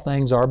 all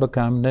things are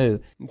become new.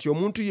 Nti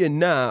omuntu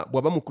yenna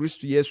bw'aba mu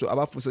Kristo Yesu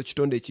aba afuuse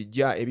kitonde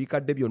ekijja,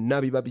 ebikadde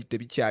byonna biba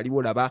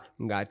tebikyaliwo, laba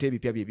ng'ate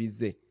ebipya bye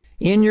bizze.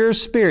 In your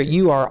spirit,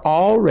 you are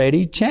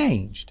already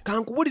changed.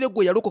 Kankubulire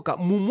gwe yalokoka,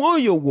 mu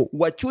mwoyo wo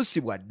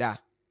wakyusibwa dda.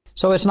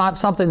 So it's not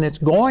something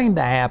that's going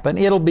to happen.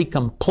 It'll be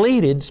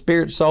completed,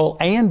 spirit, soul,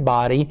 and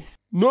body.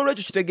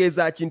 N'olwekyo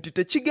kitegeeza ki nti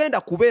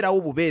tekigenda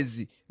kubeerawo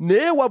bubeezi,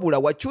 naye wabula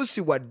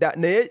wakyusibwa dda,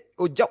 naye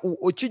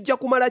okijja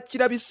kumala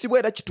kirabisibwa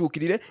era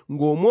kituukirire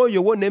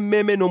ng'omwoyo wo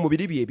n'emmeeme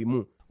n'omubiri bye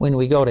bimu. When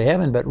we go to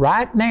heaven, but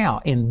right now,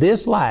 in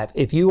this life,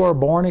 if you are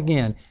born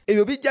again,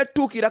 Ebyo bijja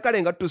tutuukira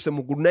kale nga tutuuse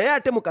mu ggulu, naye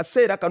ate mu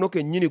kaseera kano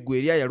kennyini gwe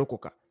eri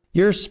ayalokoka.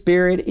 your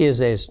spirit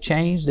is as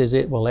changed as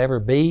it will ever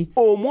be.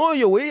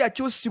 Omwoyo we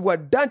yakyusibwa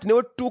dda nti ne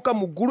we tutuuka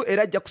mu ggulu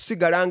era ajja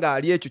kusigala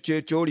ng'ali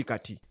ekyo ky'oli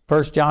kati.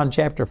 1 John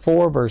chapter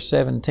 4, verse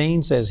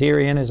 17 says,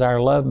 Herein is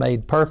our love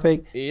made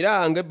perfect,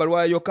 Era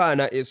ng'ebbaluwa ya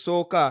Yokaana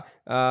esooka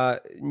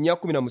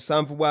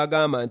 4:17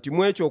 bw'agamba nti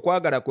mu ekyo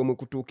okwagala kwe mwe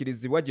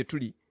kutuukirizibwa gye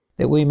tuli,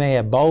 that we may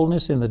have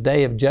boldness in the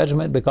day of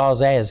judgment,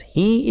 because as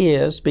he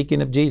is,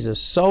 speaking of Jesus,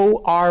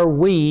 so are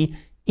we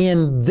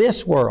in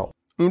this world.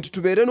 nti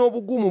tubeere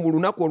n'obugumu mu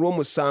lunaku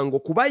olw'omusango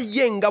kuba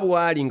ye nga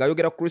bw'ali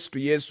ng'ayogera Kristo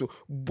Yesu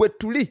bwe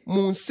tuli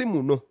mu nsi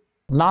muno.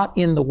 Not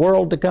in the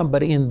world to come,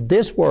 but in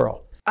this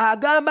world.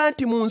 Agamba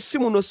nti mu nsi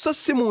muno so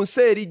si mu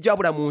nsi erijja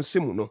wabula mu nsi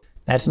muno.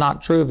 That's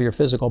not true of your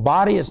physical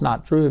body. It's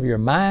not true of your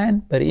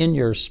mind, but in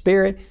your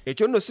spirit.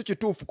 Ekyo nno si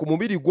kituufu ku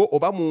mubiri gwo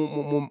oba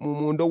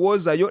mu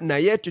ndowooza yo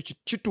naye ekyo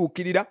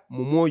kituukirira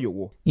mu mwoyo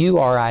wo. You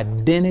are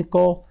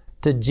identical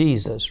to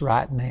Jesus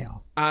right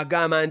now.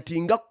 Agamba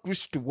nti nga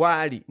Kristo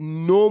bw'ali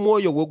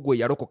n'omwoyo we gwe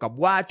yalokoka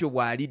bw'atyo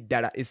bw'ali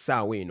ddala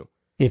essaawa eno.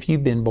 If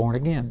you've been born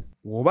again.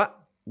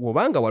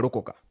 Wobanga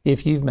walokoka.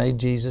 If you've made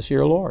Jesus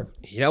your Lord.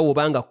 Era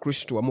wobanga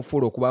Kristo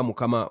wamufuula okuba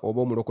Mukama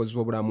oba omulokozi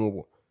w'obulamu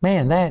bwo.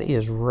 Man, that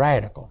is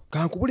radical.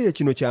 Kankubulire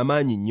kino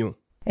ky'amaanyi nnyo.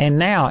 And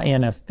now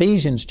in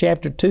Ephesians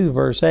chapter 2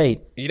 verse 8.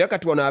 Era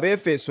kati wano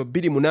Abeefeso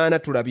 2:8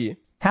 tulabye.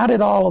 How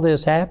did all of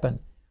this happen?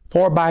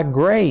 For by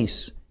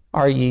grace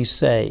are ye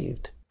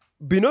saved.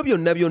 Bino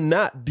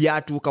byonna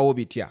byatuukawo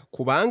bitya?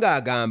 Kubanga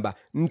agamba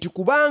nti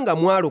kubanga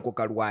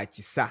mwalokoka lwa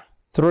kisa.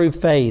 Through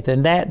faith,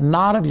 and that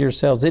not of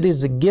yourselves. It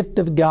is the gift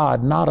of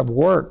God, not of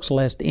works,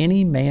 lest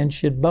any man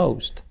should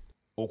boast.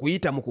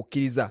 Okuyita mu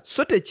kukkiriza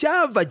so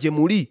tekyava gye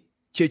muli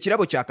kye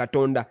kirabo kya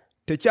Katonda,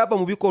 tekyava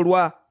mu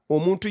bikolwa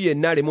omuntu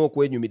yenna aleme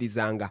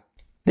okwenyumirizanga.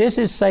 This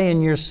is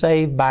saying you're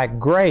saved by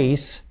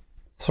grace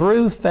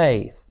through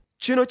faith.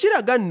 Kino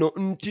kiraga nno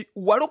nti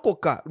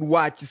walokoka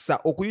lwa kisa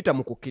okuyita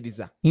mu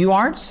kukkiriza. You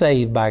aren't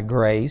saved by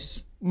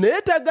grace.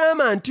 Naye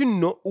tagamba nti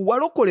nno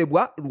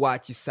walokolebwa lwa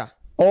kisa.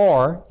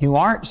 Or you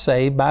aren't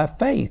saved by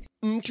faith.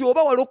 Nti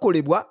oba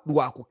walokolebwa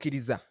lwa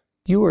kukkiriza.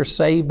 You were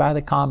saved by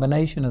the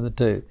combination of the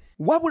two.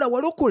 Wabula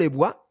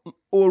walokolebwa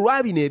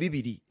olwa bino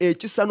ebibiri,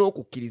 ekisa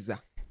n'okukkiriza.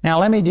 Now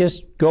let me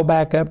just go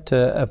back up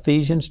to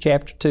Ephesians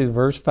chapter 2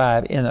 verse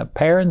 5 in a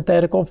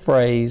parenthetical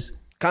phrase.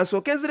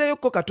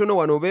 Kansookezereyoko katono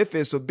wano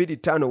Efeso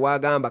 2:5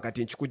 wagamba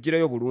kati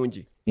nkikuggirayo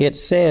bulungi. It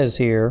says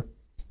here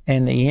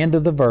in the end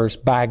of the verse,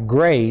 by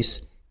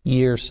grace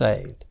ye are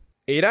saved.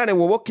 Era ne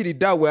bw'oba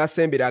okkiridde awo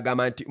asembera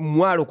agamba nti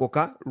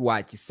mwalokoka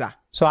lwa kisa.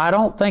 So I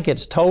don't think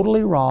it's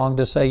totally wrong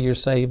to say you're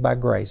saved by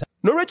grace.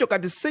 N'olwekyo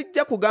kati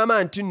sijja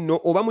kugamba nti nno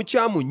oba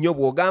mukyamu nnyo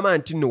bw'ogamba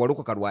nti nno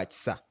walokoka lwa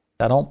kisa.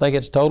 I don't think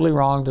it's totally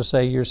wrong to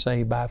say you're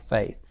saved by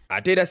faith.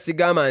 Ate era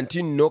sigamba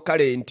nti nno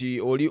kale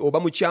nti oli oba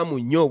mukyamu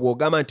nnyo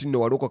bw'ogamba nti nno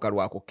walokoka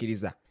lwa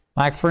kukkiriza.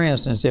 Like for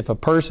instance, if a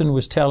person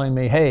was telling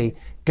me, hey,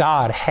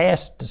 God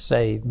has to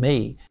save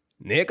me.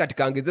 Naye kati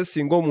kangeze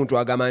singa omuntu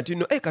agamba nti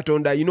nno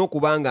Katonda alina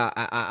okuba nga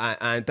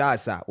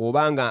antaasa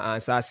oba nga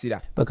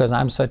ansaasira. Because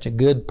I'm such a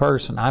good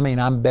person. I mean,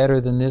 I'm better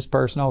than this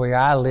person over here.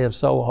 I live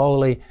so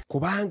holy.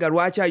 Kubanga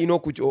lwaki alina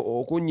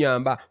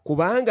okunnyamba?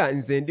 Kubanga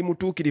nze ndi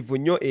mutuukirivu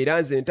nnyo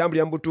era nze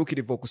ntambulira mu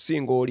butuukirivu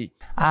okusinga oli.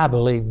 I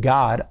believe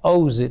God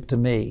owes it to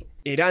me.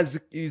 Era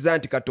nzikiriza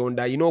nti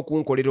Katonda alina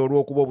okunkolera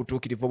olw'okuba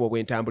obutuukirivu obwo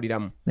bwe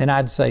ntambuliramu. Then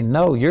I'd say,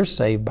 no, you're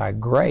saved by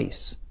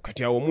grace.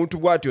 Kati awo omuntu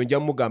bw'atyo nja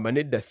mugamba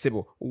nedda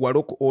ssebo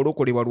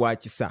olokolebwa lwa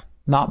kisa.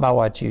 Not by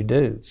what you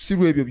do. Si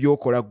lw'ebyo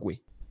by'okola ggwe.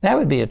 That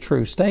would be a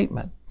true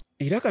statement.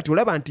 Era kati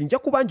olaba nti nja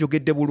kuba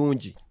njogedde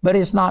bulungi. But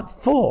it's not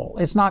full.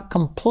 It's not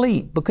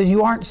complete because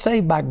you aren't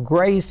saved by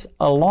grace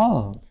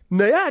alone.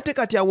 Naye ate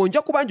kati awo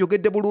nja kuba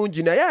njogedde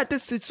bulungi naye ate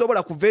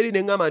sisobola kuva eri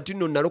ne ŋŋamba nti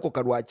nno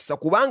nalokoka lwa kisa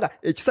kubanga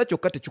ekisa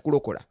kyokka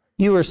tekikulokola.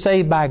 You were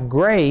saved by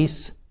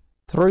grace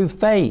through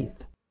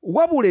faith.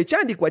 Wabula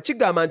ekyandikwa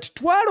kigamba nti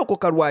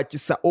twalokoka lwa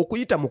kisa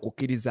okuyita mu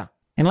kukkiriza.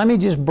 And let me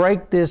just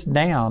break this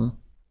down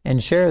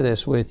and share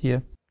this with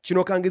you.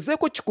 Kino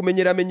kangezeeko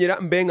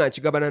kikumenyeramenyera mbe nga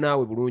nkigabana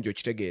naawe bulungi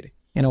okitegeere.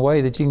 In a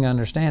way that you can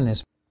understand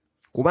this.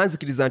 Kuba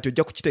nzikiriza nti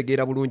ojja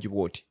kukitegeera bulungi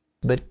bw'oti.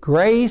 But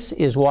grace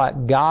is what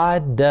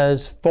God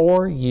does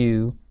for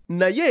you.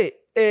 Naye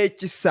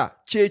ekisa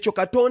kyekyo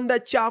Katonda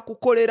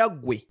kyakukolera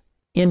ggwe.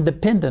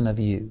 Independent of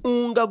you.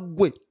 Nga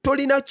ggwe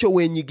tolina kyo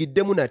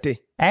weenyigiddemu nate.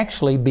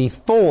 Actually,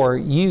 before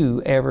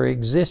you ever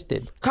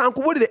existed.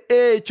 Kankubulire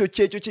ekyo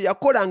kyekyo kye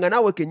yakolanga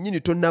naawe kennyini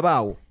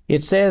tonnabaawo.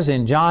 It says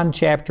in John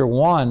chapter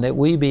 1 that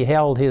we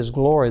beheld his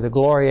glory, the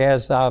glory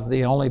as of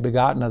the only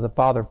begotten of the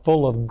Father,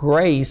 full of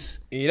grace.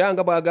 Era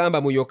nga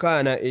bw'agamba mu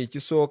Yokaana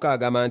ekisooka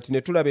agamba nti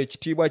ne tulaba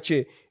ekitiibwa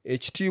kye,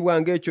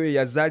 ekitiibwa ng'ekyo ye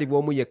yazaalibwa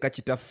omu yekka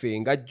kitaffe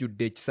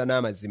ng'ajjudde ekisa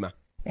n'amazima.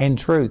 And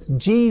truth.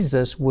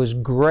 Jesus was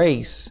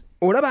grace.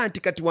 Olaba nti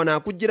kati wano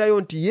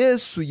akuggirayo nti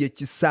Yesu ye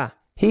kisa.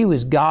 He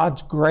was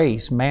God's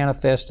grace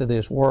manifest to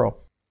this world.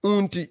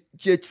 Nti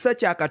kyekisa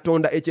kya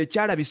Katonda ekyo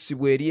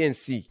ekyalabisibwa eri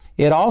ensi.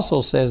 It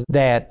also says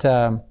that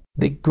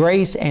the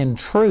grace and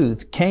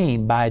truth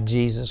came by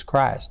Jesus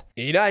Christ.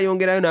 Era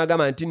ayongerayo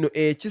n'agamba nti nno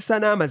ekisa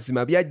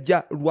n'amazima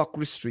byajja lwa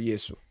Kristo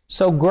Yesu.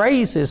 So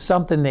grace is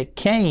something that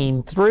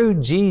came through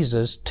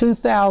Jesus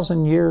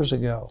 2,000 years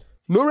ago.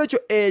 N'olwekyo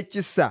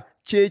ekisa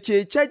kyekyo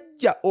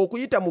ekyajja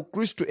okuyita mu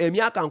Kristo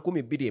emyaka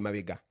 2,000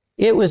 emabega.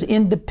 It was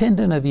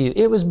independent of you.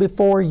 It was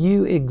before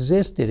you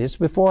existed. It's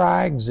before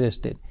I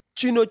existed.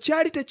 Kino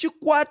kyali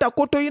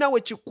tekikwatako toyina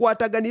we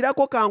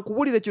kikwataganirako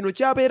kankubulire kino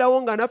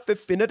kyabeerawo nga naffe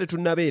ffenna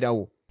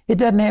tetunnabeerawo. It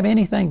doesn't have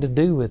anything to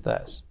do with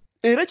us.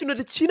 era kino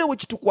tekirina we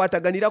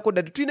kitukwataganirako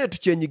ddala tulina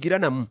tukyenyigira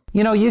namu.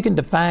 You know, you can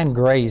define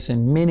grace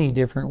in many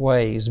different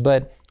ways,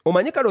 but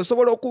omanyi kale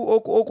osobola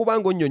okuba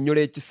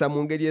ng'onnyonnyola ekisa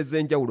mu ngeri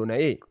ez'enjawulo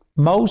naye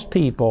most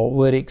people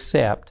would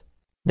accept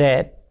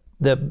that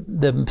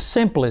the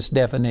simplest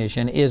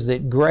definition is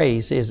that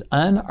grace is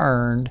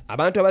unearned,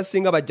 abantu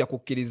abasinga bajja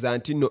kukkiriza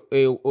nti no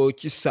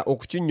ekisa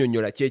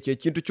okukinnyonnyola kyekyo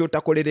ekintu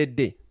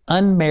ky'otakoleredde,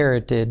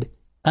 unmerited,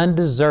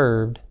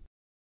 undeserved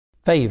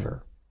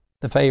favor,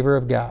 the favor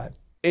of God.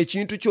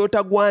 ekintu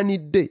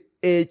ky'otagwanidde,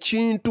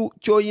 ekintu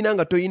ky'oyina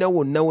nga toyina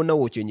wonna wonna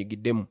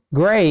w'okyenyigiddemu.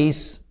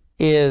 Grace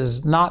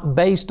is not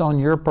based on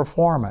your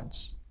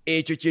performance.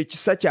 ekyo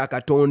kyekisa kya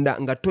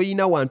Katonda nga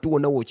toyina wantu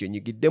wonna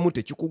w'okyenyigiddemu,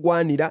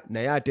 tekikugwanira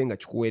naye ate nga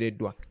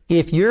kikuweereddwa.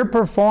 If your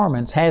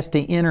performance has to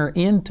enter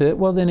into it,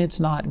 well, then it's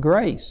not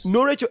grace.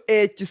 N'olwekyo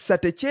ekisa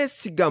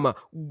tekyesigama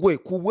gwe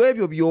ku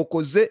bw'ebyo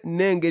by'okoze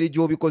n'engeri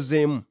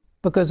gy'obikozeemu.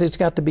 Because it's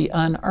got to be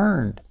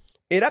unearned.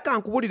 Era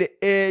kankubulire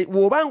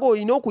bw'obanga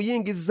olina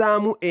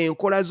okuyingizaamu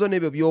enkola zo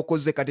n'ebyo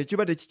by'okoze kati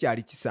kiba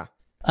tekikyali kisa.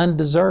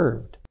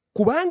 Undeserved.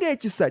 Kubanga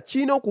ekisa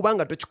kirina okuba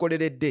nga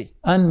tokikoleredde,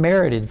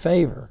 Unmerited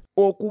favor.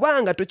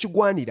 okuba nga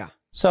tokigwanira.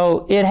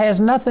 So it has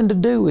nothing to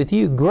do with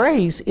you.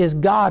 Grace is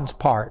God's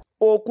part.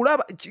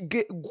 Okulaba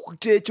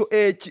kyekyo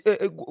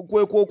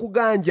kwe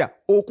kw'okuganja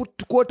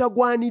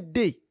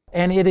kw'otagwanidde.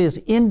 And it is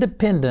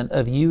independent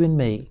of you and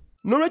me.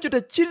 N'olwekyo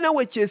tekirina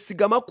we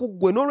kyesigama ku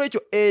ggwe,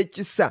 n'olwekyo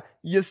ekisa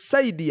ye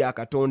sayidi ya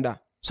Katonda.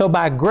 So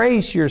by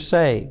grace you're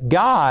saved.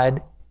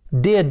 God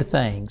did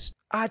things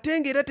Ate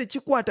ng'era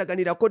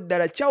tekikwataganirako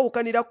ddala,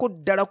 kyawukanirako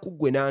ddala ku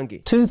ggwe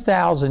nange.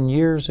 2,000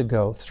 years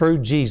ago through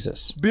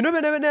Jesus. Bino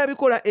byonna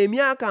yabikola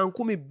emyaka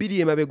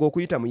 2000 emabega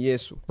okuyita mu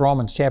Yesu.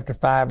 Romans chapter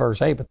 5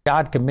 verse 8, but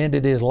God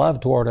commended his love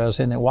toward us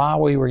in that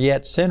while we were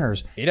yet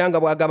sinners. Era nga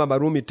bw'agamba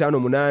Abaruumi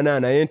 5:8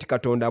 naye nti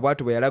Katonda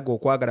bw'atu bwe yalaga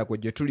okwagala kwe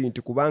gye tuli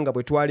nti kubanga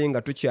bwe twali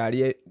nga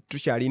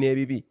tukyalina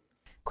ebibi,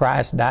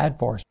 Christ died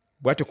for us.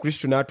 bw'atyo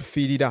Kristo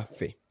n'atufiirira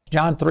ffe.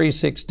 John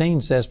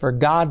 3:16 says, for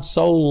God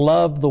so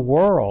loved the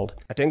world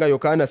Ate nga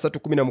Yokaana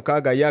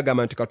 3:16 ye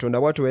agamba nti Katonda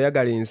bw'atyo bwe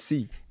yagala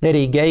ensi, that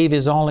he gave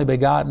his only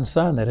begotten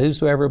Son, that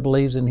whosoever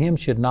believes in him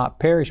should not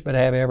perish but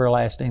have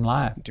everlasting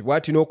life. nti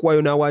bw'ati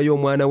n'okuwaayo n'awaayo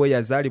omwana we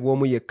yazaalibwa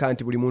omu yekka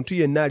nti buli muntu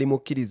yenna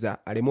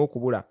alimukkiriza aleme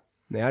okubula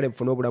naye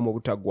alifune obulamu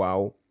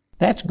obutaggwaawo.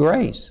 That's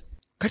grace.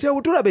 Kati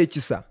awo tulaba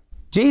ekisa.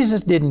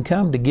 Jesus didn't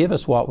come to give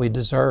us what we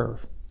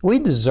deserve. We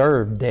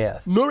deserve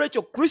death.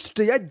 N'olwekyo Kristo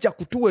teyajja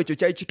kutuwa ekyo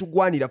kyali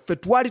kitugwanira, ffe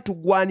twali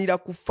tugwanira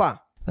kufa.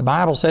 The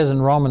Bible says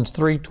in Romans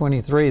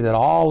 3:23 that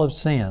all have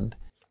sinned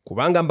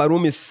Kubanga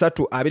Baruumi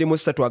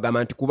 3:23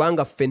 agamba nti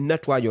kubanga ffenna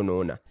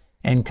twayonoona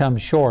and come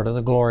short of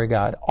the glory of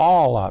God.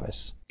 All of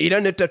us.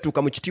 era ne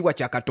tutatuuka mu kitiibwa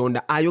kya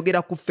Katonda,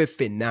 ayogera ku ffe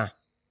ffenna.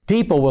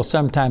 People will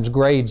sometimes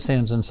grade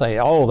sins and say,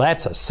 oh,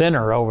 that's a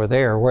sinner over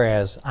there,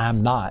 whereas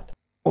I'm not.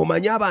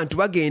 Omanyi abantu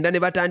bagenda ne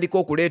batandika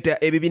okuleeta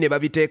ebibi ne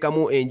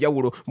babiteekamu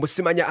enjawulo,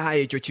 busimanya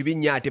ekyo kibi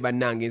nnyo ate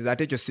bannange nze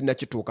ate ekyo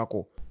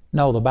sinnakituukako.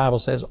 No, the Bible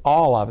says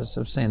all of us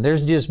have sinned.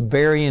 There's just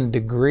varying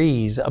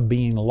degrees of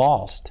being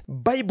lost.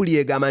 Bayibuli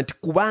egamba nti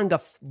kubanga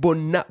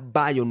bonna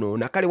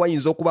baayonoona, kale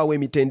wayinza okubaawo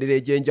emitendera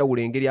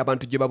egy'enjawulo engeri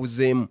abantu gye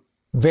babuzeemu.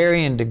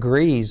 Varying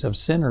degrees of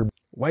sinner.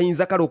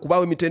 Wayinza kale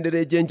okubaawo emitendera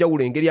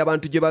egy'enjawulo engeri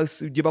abantu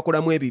gye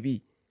bakolamu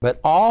ebibi. But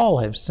all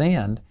have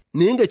sinned.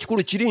 Naye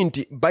ng'ekikulu kiri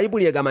nti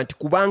Bayibuli egamba nti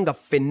kubanga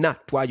ffenna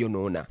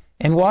twayonoona.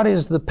 And what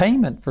is the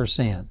payment for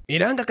sin?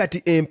 Era nga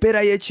kati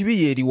empeera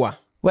y'ekibi yeeriwa.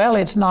 Well,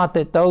 it's not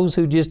that those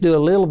who just do a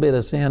little bit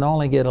of sin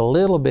only get a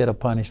little bit of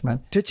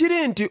punishment.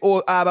 Tekiri nti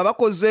abo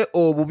bakoze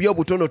obubi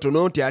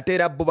obutonotono nti ate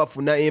era bo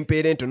bafuna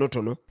empeera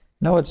entonotono.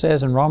 No, it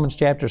says in Romans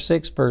chapter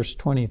 6 verse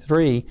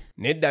 23,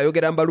 Nedda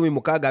ayogera mu Baluumi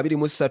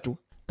 6:23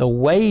 the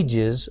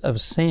wages of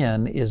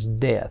sin is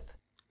death,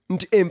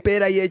 nti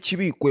empeera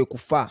y'ekibi kwe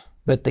kufa.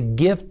 but the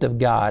gift of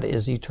God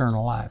is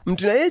eternal life.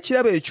 Nti naye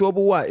ekirabo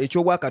eky'obuwa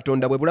eky'obwa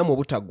Katonda bwe bulamu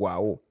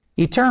obutaggwaawo.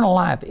 Eternal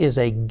life is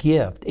a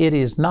gift. It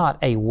is not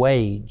a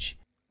wage.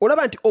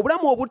 Olaba nti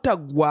obulamu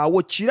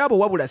obutaggwaawo kirabo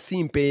wabula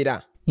si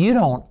mpeera. You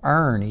don't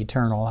earn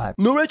eternal life.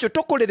 N'olwekyo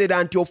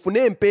tokolerera nti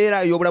ofune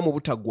empeera ey'obulamu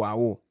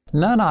obutaggwaawo.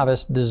 None of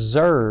us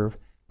deserve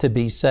to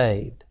be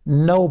saved.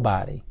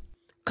 Nobody.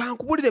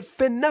 Kankubulire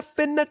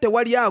ffenna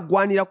tewali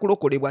agwanira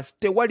kulokolebwa,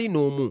 tewali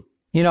n'omu.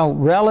 You know,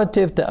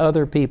 relative to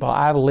other people,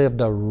 I've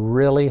lived a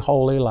really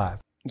holy life.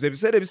 Nze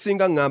ebiseera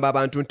ebisinga ngamba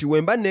abantu nti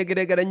we mba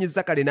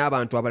neegeregeranyiza kale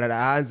n'abantu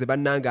abalala, nze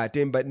bannange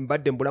ate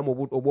mbadde mu bulamu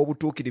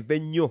obw'obutuukirivu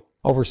ennyo.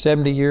 Over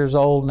 70 years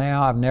old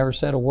now, I've never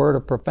said a word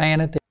of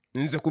profanity.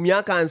 Nze ku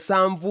myaka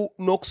 7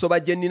 n'okusoba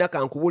gye nnina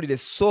kankubulire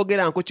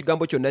soogeranko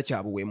kigambo kyonna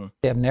kya buwemu.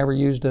 I've never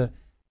used a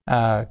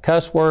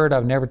cuss word.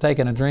 I've never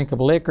taken a drink of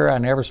liquor. I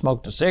never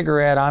smoked a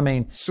cigarette. I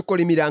mean,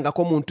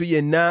 Sikolimirirangako muntu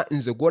yenna,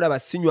 nze gw'olaba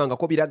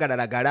sinywangako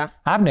biragalalagala.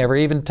 I've never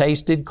even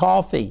tasted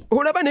coffee.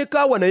 Olaba ne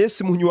kaawa naye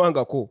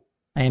simunywangako.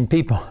 And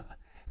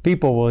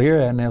people will hear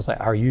that and they'll say,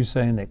 are you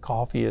saying that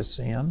coffee is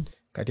sin?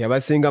 Kati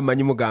abasinga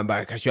mmanyi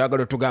mugamba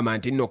kakyagala tugamba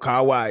nti nno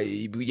kaawa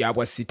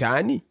yabwa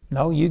sitaani.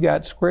 No, you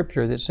got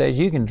scripture that says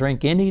you can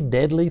drink any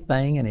deadly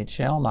thing and it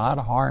shall not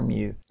harm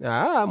you.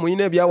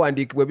 Muyina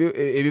ebyawandiikibwa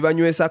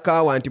ebibanywesa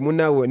kaawa nti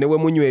munnawe ne we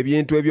munywa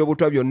ebintu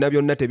eby'obutwa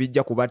byonna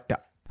tebijja kubatta.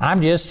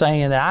 I'm just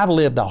saying that I've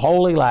lived a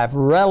holy life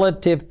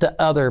relative to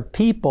other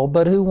people,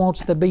 but who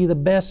wants to be the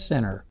best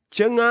sinner?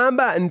 Kye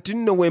ŋŋamba nti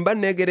nno bwe mba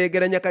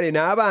neegereegeranya kale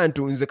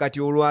n'abantu nze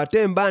kati olwo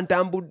ate mba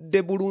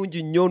ntambudde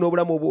bulungi nnyo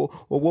n'obulamu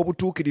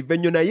obw'obutuukirivu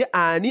ennyo naye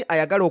ani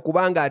ayagala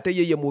okuba nga ate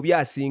ye mubi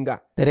asinga?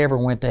 That ever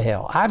went to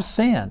hell. I've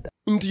sinned.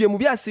 Nti ye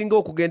mubi asinga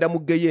okugenda mu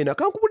ggeyeena.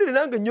 Kankubulire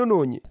nange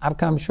nnyonoonye. I've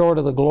come short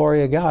of the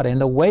glory of God,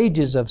 and the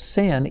wages of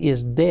sin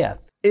is death.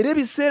 Era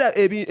ebiseera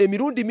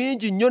emirundi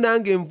mingi nnyo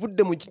nange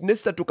nvudde ne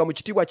sitatuuka mu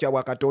kitiibwa kya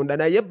Bwakatonda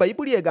naye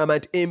Bayibuli egamba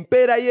nti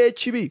empeera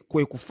y'ekibi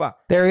kwe kufa.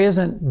 There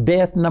isn't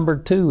death number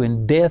 2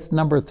 and death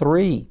number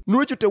 3.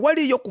 N'ekyo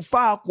tewaliyo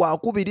kufa kwa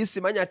kubiri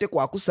simanya ate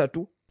kwa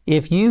kusatu.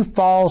 If you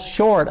fall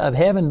short of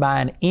heaven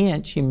by an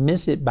inch, you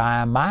miss it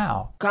by a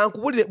mile.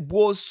 Kankubulire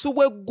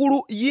bw'osubwa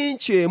eggulu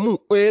yinki emu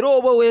era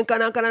oba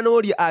wenkanankana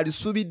n'oli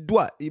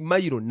alisubiddwa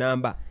mayiro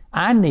namba.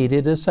 I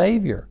needed a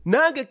Savior.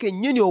 Nange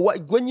kennyini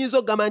gwe nnyinza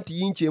okugamba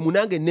nti yinki emu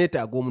nange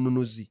neetaaga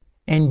omununuzi.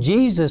 And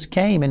Jesus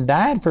came and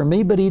died for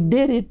me, but he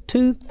did it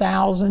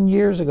 2,000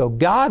 years ago.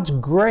 God's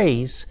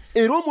grace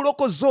era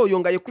omulokozi oyo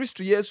nga ye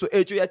Kristo Yesu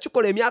ekyo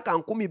yakikola emyaka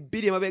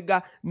 2000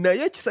 emabega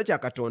naye ekisa kya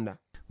Katonda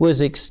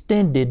was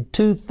extended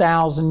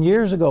 2,000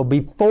 years ago.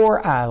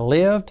 Before I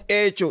lived,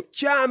 ekyo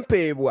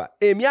kyampeebwa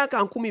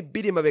emyaka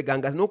 2000 emabega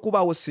nga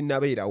n'okubaawo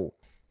sinnabeerawo.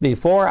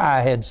 Before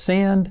I had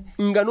sinned,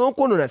 nga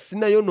n'okwonoona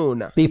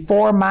sinnayonoona.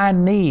 Before my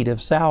need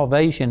of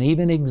salvation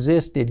even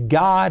existed,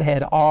 God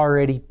had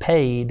already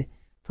paid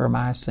for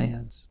my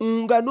sins.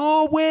 Nga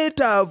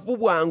n'obwetaavu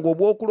bwange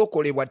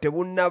obw'okulokolebwa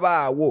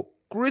tebunnabaawo,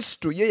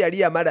 Kristo ye yali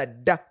yamala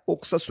dda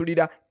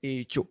okusasulira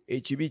ekyo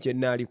ekibi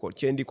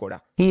kye ndikola.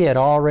 He had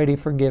already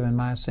forgiven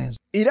my sins.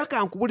 Era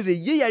kankubulire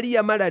ye yali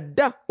yamala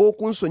dda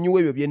okunsonyiwa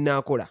ebyo bye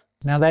nnaakola.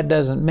 Now that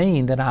doesn't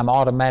mean that I'm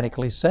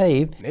automatically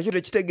saved. Nekyo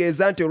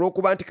tekitegeeza nti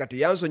olw'okuba nti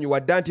kati yansonyiwa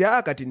dda nti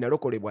kati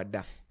nalokolebwa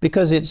dda.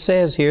 Because it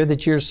says here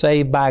that you're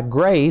saved by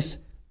grace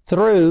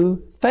through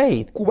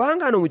faith.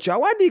 Kubanga ano mu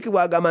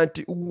kyawandiikibwa agamba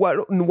nti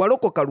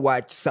walokoka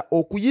lwa kisa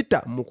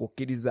okuyita mu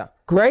kukkiriza.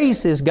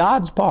 Grace is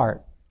God's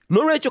part.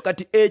 N'olwekyo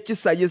kati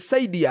ekisa ye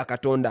sayidi ya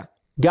Katonda.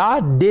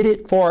 God did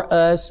it for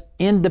us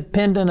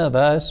independent of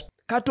us.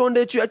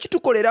 Katonda ekyo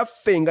yakitukolera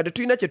ffe nga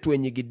tetulina kye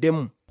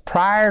twenyiggiddemu.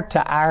 Prior to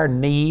our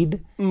need,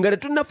 nga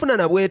tetunnafuna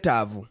na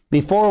bwetaavu.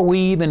 Before we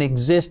even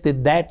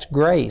existed, that's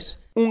grace.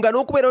 Nga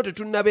n'okubeerawo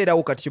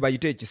tetunnabeerawo kati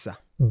kibayita ekisa.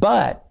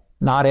 But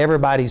not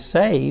everybody's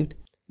saved.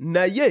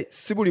 Naye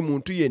si buli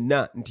muntu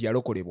yenna nti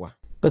yalokolebwa.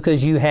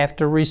 Because you have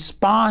to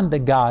respond to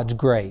God's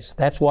grace.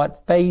 That's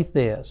what faith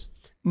is.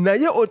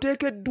 Naye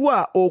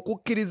oteekeddwa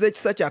okukkiriza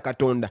ekisa kya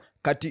Katonda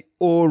kati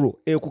olwo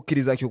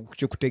okukkiriza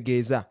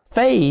kyekutegeeza.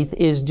 Faith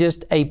is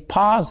just a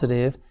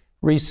positive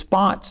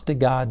response to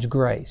God's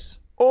grace.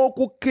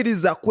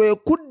 Okukkiriza kwe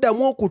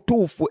kuddamu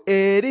okutuufu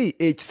eri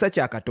ekisa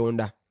kya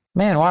Katonda.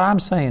 Man, what I'm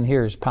saying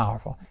here is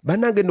powerful.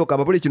 Bannange nno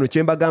kababule kino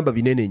kye mbagamba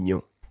binene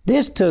nnyo.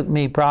 This took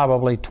me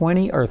probably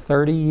 20 or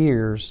 30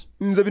 years.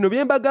 Nze bino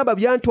bye mbagamba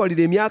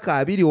byantwalira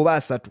emyaka 2 oba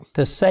 3.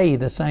 To say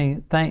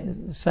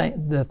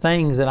the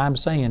things that I'm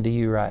saying to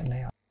you right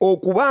now.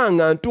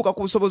 Okubanga ntuuka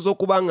ku busobozi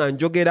okubanga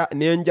njogera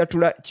ne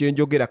njatula kye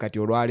njogera kati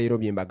olwaleero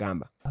bye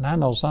mbagamba. And I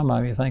know some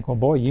of you think, well,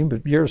 boy,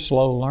 you're a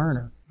slow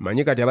learner.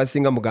 Manyi kati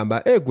abasinga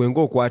mugamba gwe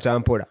ng'okwata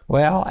mpola.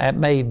 Well, it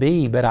may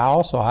be, but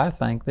I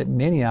think that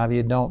many of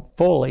you don't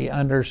fully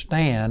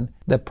understand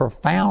the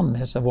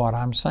profoundness of what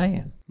I'm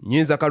saying.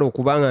 Nyinza kale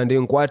okubanga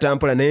nkwata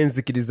mpola naye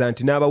nzikiriza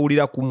nti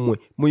n'abawulira ku mmwe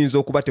muyinza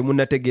okuba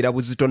temunnategeera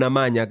buzito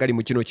n'amaanyi agali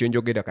mu kino kye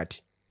njogera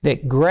kati.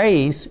 That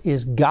grace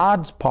is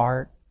God's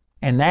part,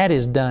 and that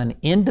is done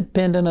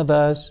independent of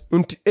us.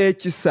 Nti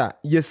ekisa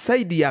ye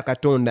sayidi ya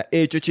Katonda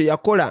ekyo kye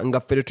yakola nga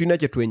ffe tetulina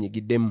kye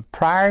twenyiggiddemu.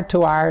 Prior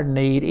to our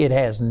need, it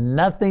has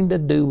nothing to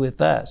do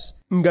with us.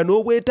 Nga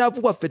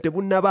n'obwetaavu bwaffe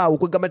tebunnabaawo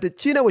kwegamba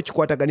tekirina we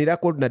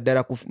kikwataganirako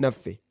naddala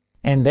naffe.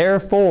 And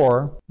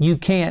therefore, you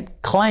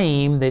can't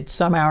claim that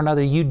somehow or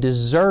another you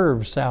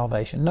deserve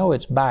salvation. No,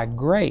 it's by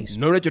grace.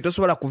 N'olwekyo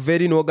tosobola kuva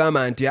eri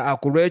n'ogamba nti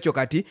ku lwekyo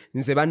kati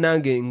nze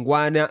bannange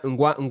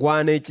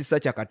ngwana ekisa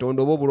kya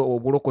Katonda oba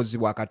obulokozi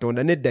bwa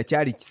Katonda nedda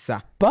kyali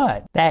kisa.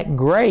 But that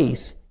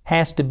grace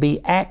has to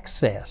be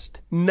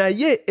accessed.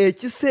 Naye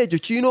ekisa ekyo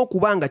kirina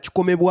okuba nga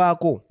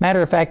kikomebwako.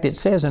 Matter of fact, it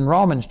says in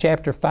Romans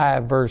chapter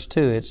 5 verse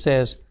 2, it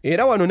says,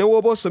 era wano ne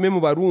wooba osome mu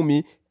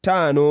Baruumi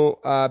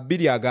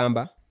 5:2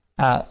 agamba.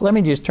 Let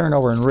me just turn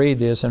over and read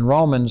this. In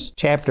Romans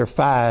chapter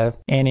 5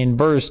 and in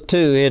verse 2,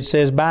 it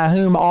says, by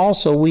whom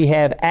also we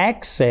have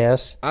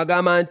access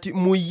agamba nti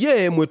mu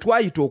ye mwe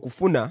twayita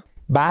okufuna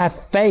by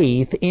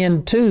faith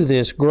into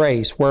this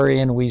grace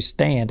wherein we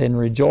stand and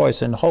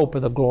rejoice in hope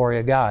of the glory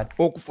of God.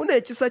 Okufuna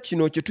ekisa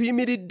kino kye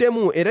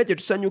tuyimiriddemu era kye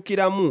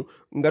tusanyukiramu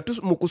nga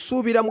mu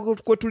kusuubira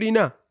kwe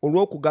tulina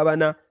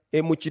olw'okugabana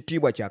mu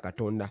kitiibwa kya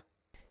Katonda.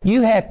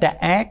 You have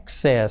to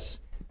access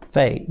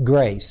faith,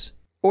 grace.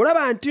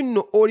 olaba nti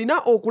nno olina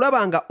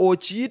okulaba nga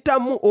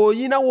okiyitamu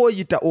oyina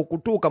w'oyita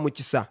okutuuka mu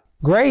kisa.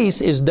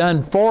 Grace is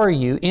done for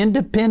you,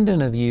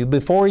 independent of you,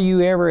 before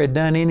you ever had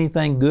done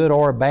anything good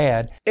or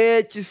bad.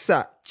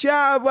 Ekisa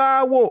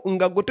kyabaawo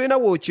nga gwe tolina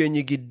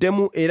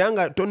w'okyenyigiddemu era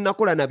nga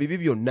tonnakola na bibi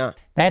byonna.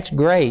 That's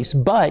grace,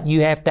 but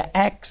you have to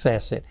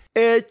access it.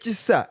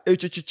 Ekisa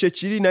ekyo kye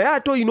kiri naye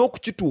ate olina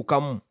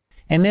okukituukamu.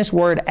 And this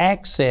word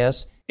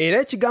access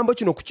Era ekigambo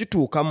kino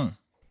kukituukamu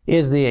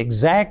is the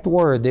exact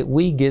word that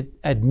we get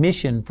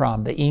admission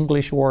from, the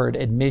English word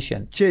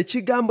admission.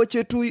 Kyekigambo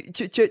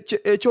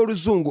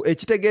eky'Oluzungu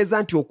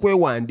ekitegeeza nti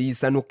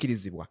okwewandiisa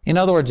n'okkirizibwa. In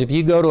other words, if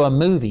you go to a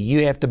movie,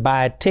 you have to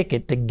buy a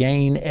ticket to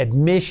gain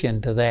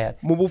admission to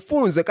that. Mu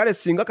bufunze kale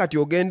singa kati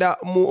ogenda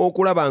mu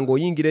okulaba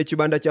ng'oyingira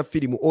ekibanda kya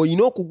firimu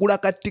oyina okugula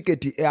ka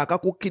tiketi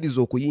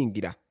akakukkiriza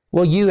okuyingira.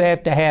 Well, you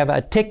have to have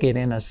a ticket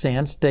in a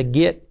sense to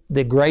get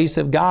the grace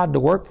of God to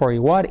work for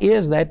you. What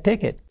is that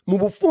ticket? Mu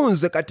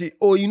bufunze kati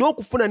oyina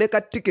okufuna ne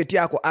ka tiketi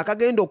ako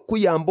akagenda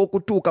okukuyamba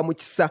okutuuka mu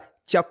kisa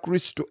kya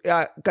Kristo.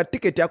 Ka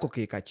tiketi ako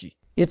ke kaki?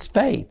 It's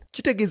faith.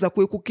 Kitegeeza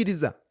kwe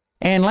kukkiriza.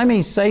 And let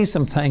me say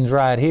some things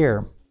right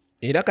here.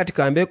 Era kati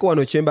kambeeko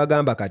wano kye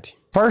mbagamba kati.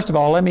 First of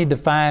all, let me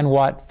define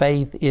what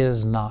faith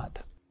is not.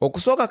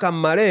 Okusooka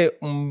kammale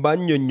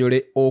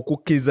mbannyonnyole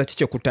okukkiriza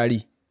kikye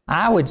kutali.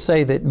 I would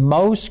say that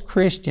most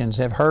Christians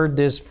have heard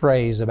this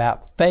phrase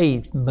about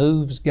faith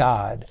moves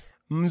God.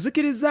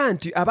 Nzikiriza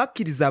nti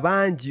abakkiriza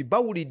bangi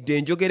bawulidde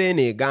enjogera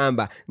eno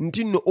egamba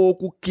nti nno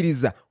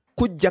okukkiriza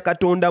kujja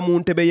Katonda mu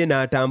ntebe ye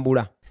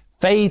n'atambula.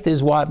 Faith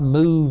is what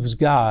moves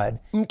God.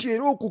 Nti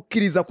era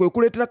okukkiriza kwe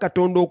kuleetera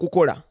Katonda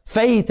okukola.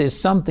 Faith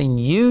is something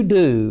you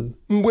do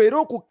Mbwe era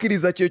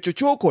okukkiriza kyekyo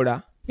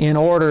ky'okola in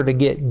order to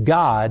get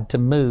God to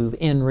move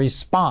in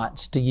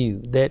response to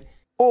you. That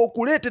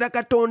okuleetera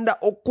Katonda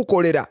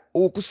okukukolera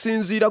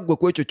okusinziira gwe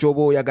ku ekyo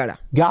ky'oba oyagala.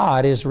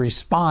 God is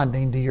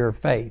responding to your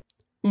faith.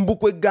 Mbu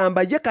kwe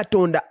gamba ye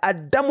Katonda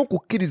addamu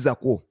kukkiriza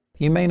kwo.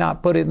 You may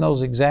not put it in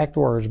those exact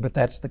words, but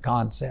that's the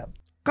concept.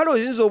 Kale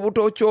oyinza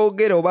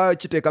obutokyogera oba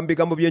kiteeka mu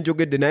bigambo bye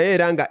njogedde naye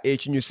era nga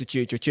ekinyusi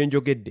kyekyo kye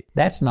njogedde.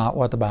 That's not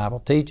what the Bible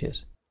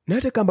teaches.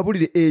 Naye teeka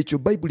mbabulire ekyo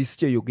Bayibuli si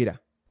kyeyogera.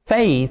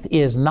 Faith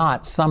is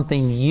not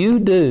something you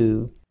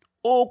do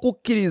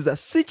Okukkiriza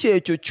si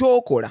kyekyo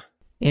ky'okola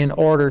in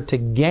order to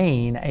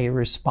gain a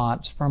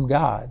response from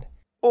God.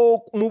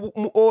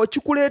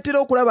 Kikuleetera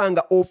okulaba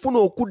nga ofuna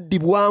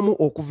okuddibwamu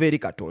okuva eri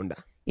Katonda.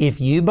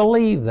 If you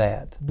believe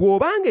that,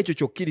 Bw'obanga ekyo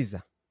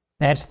ky'okkiriza,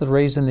 that's the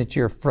reason that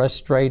you're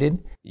frustrated.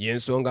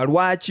 y'ensonga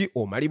lwaki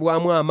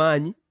omalibwamu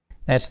amaanyi,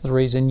 That's the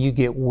reason you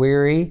get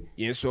weary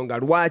y'ensonga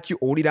lwaki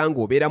owulira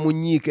ng'obeera mu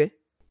nnyiike,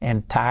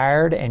 and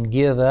tired and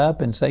give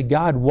up and say,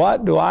 God,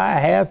 what do I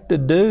have to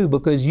do?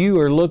 Because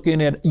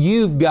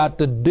you've got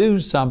to do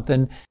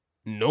something.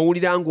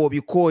 n'owulira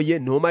ng'obikooye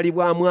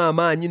n'omalibwamu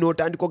amaanyi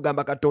n'otandika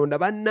okugamba Katonda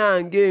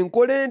bannange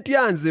nkole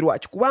ntya nze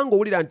lwaki kubanga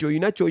owulira nti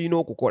olina ky'olina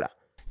okukola.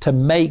 To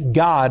make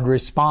God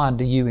respond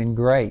to you in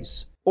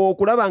grace.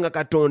 Okulaba nga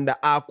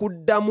Katonda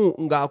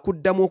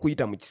akuddamu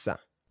okuyita mu kisa.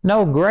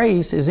 No,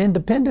 grace is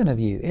independent of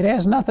you. It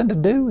has nothing to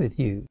do with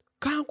you.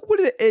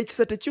 Kankubulire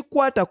ekisa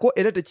tekikwatako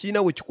era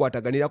tekirina we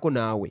kikwataganirako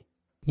naawe.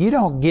 You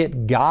don't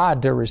get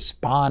God to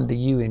respond to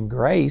you in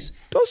grace.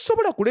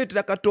 Tosobola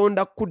kuleetera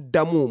Katonda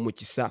kuddamu mu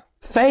kisa.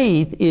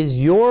 Faith is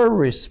your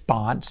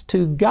response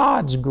to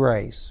God's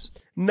grace.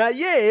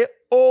 Naye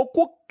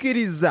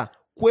okukkiriza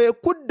kwe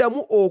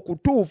kuddamu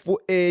okutuufu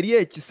eri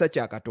ekisa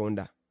kya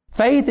Katonda.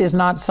 Faith is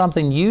not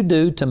something you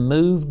do to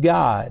move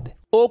God.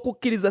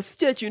 Okukkiriza si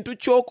kyekintu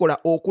ky'okola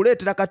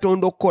okuleetera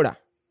Katonda okukola.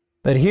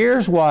 But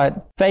here's what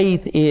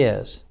faith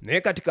is.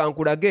 Naye kati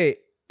kankulage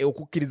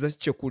okukkiriza si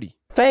kye kuli.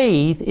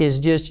 Faith is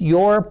just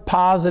your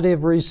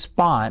positive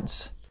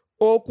response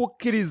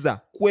Okukkiriza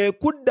kwe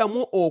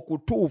kuddamu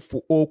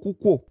okutuufu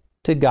okukwo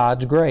to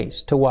God's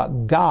grace, to what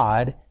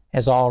God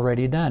has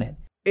already done it.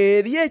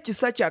 eri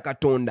ekisa kya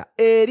Katonda,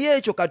 eri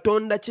ekyo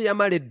Katonda kye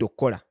yamaledde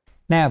okukola.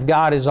 Now, if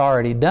God has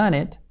already done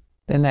it,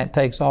 then that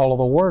takes all of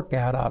the work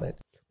out of it.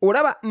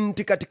 Olaba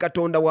nti kati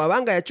Katonda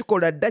bw'abanga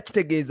yakikola dda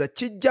kitegeeza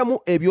kijjamu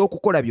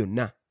eby'okukola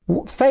byonna.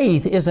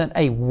 Faith isn't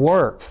a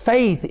work.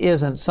 Faith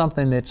isn't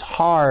something that's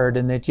hard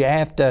and that you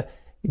have to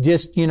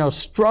just,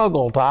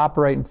 struggle to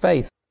operate in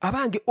faith.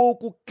 Abange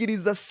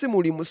okukkiriza si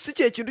mulimu, si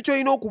kyekintu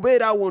ky'olina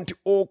okubeeraawo nti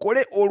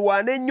okole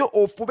olwane ennyo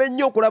ofube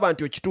ennyo okulaba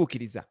nti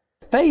okituukiriza.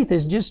 Faith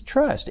is just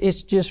trust.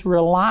 It's just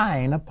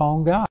relying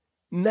upon God.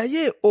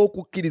 Naye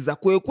okukkiriza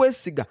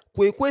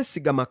kwe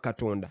kwesigama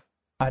Katonda.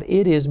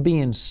 It is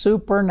being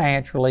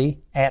supernaturally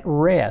at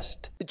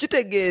rest.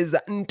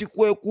 Kitegeeza nti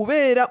kwe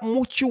kubeera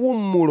mu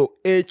kiwummulo,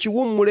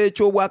 ekiwummulo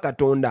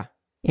eky'obwakatonda.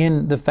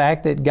 In the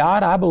fact that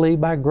God, I believe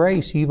by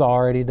grace, you've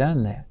already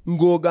done that.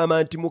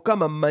 Ng'ogamba nti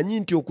Mukama mmanyi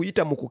nti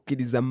okuyita mu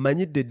kukkiriza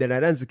mmanyidde ddala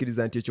era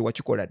nzikiriza nti ekyo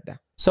wakikola dda.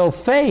 So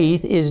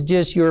faith is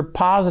just your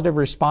positive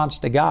response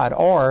to God,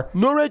 or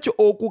N'olwekyo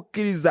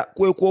okukkiriza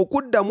kwe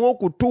kw'okuddamu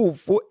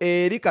okutuufu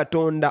eri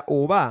Katonda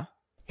oba.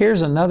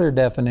 Here's another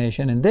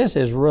definition, and this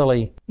has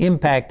really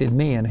impacted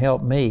me and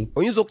helped me.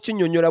 Oyinza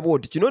okukinnyonnyola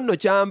bw'oti kino nno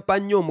kyampa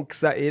nnyo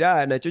omukisa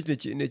era nakyo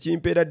ne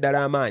kimpeera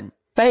ddala amaanyi.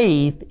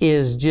 Faith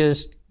is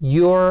just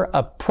your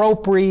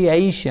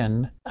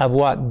appropriation of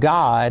what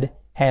God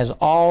has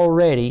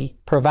already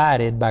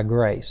provided by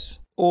grace.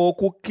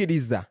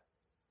 Okukkiriza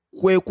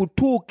kwe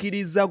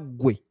kutuukiriza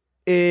ggwe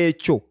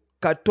ekyo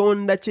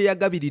Katonda kye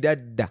yagabirira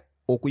dda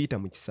okuyita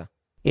mu kisa.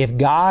 If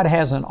God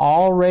hasn't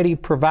already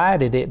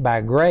provided it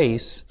by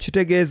grace,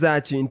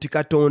 kitegeeza ki nti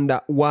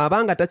Katonda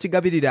waabanga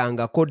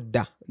takigabirirangako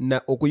dda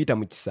na okuyita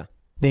mu kisa,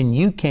 then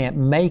you can't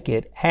make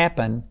it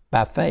happen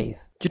by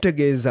faith.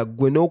 kitegeeza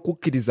ggwe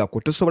n'okukkiriza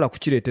kwo tosobola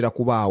kukireetera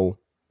kubaawo.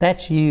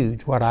 That's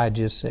huge, what I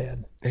just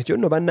said. Ekyo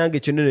nno bannange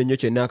kinene nnyo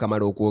kye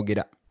naakamala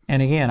okwogera.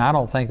 And again, I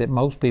don't think that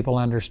most people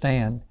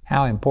understand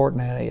how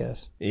important that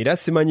is. Era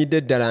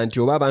simanyidde ddala nti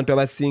oba abantu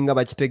abasinga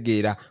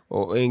bakitegeera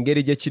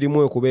engeri gye kirimu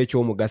okuba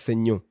eky'omugaso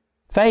ennyo.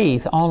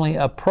 Faith only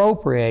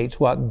appropriates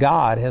what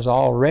God has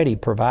already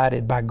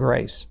provided by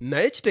grace.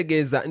 Naye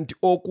kitegeeza nti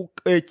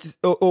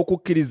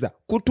okukkiriza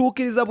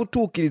kutuukiriza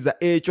butuukiriza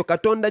ekyo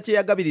Katonda kye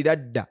yagabirira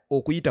dda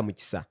okuyita mu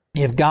kisa.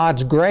 If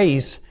God's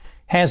grace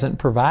hasn't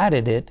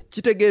provided it,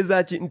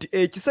 kitegeeza ki nti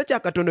ekisa kya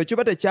Katonda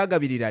kiba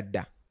tekyagabirira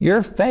dda.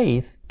 Your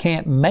faith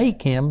can't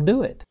make him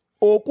do it.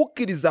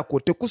 Okukkiriza kwo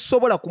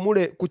tekusobola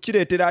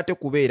kukireetera ate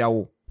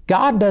kubeerawo.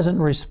 God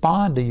doesn't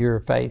respond to your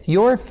faith.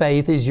 Your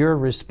faith is your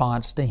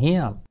response to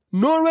him.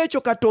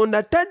 N'olwekyo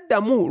Katonda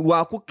taddamu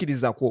lwa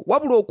kukkiriza kwo,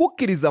 wabula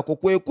okukkiriza kwo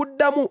kwe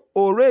kuddamu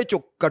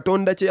olw'ekyo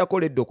Katonda kye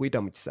yakoledde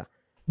okuyita mu kisa.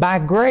 By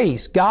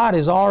grace, God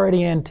has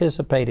already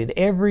anticipated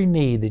every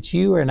need that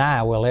you and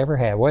I will ever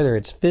have, whether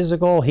it's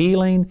physical,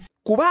 healing.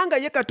 Kubanga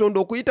ye Katonda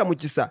okuyita mu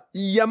kisa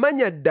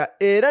yamanya dda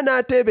era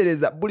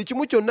n'ateebereza buli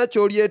kimu kyonna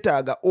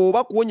ky'olyetaaga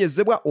oba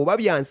kuwonyezebwa oba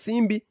bya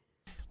nsimbi.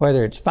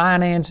 Whether it's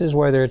finances,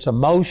 whether it's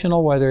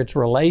emotional, whether it's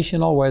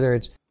relational, whether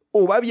it's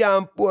oba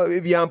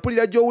bya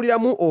mpulira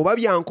gy'owuliramu oba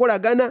bya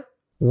nkolagana.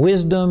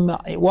 Wisdom,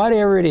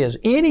 whatever it is,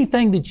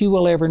 anything that you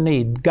will ever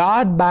need,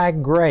 God by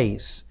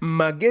grace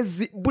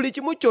magezi, buli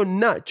kimu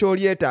kyonna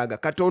ky'olyetaaga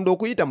Katonda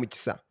okuyita mu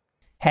kisa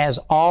has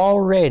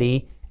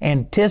already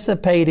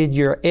anticipated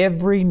your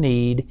every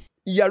need.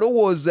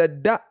 Yalowooza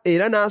dda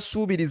era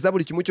n'asuubiriza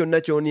buli kimu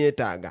kyonna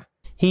ky'oneetaaga.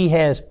 He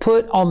has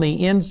put on the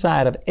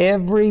inside of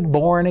every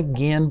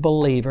born-again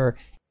believer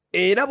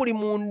era buli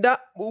munda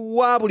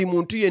wa buli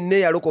muntu yenna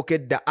eyalokoka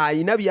edda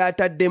ayina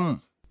by'ataddemu.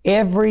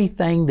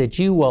 Everything that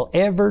you will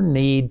ever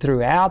need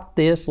throughout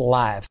this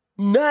life.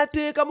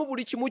 N'ateekamu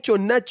buli kimu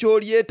kyonna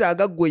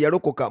ky'olyetaaga ggwe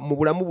yalokoka mu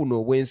bulamu buno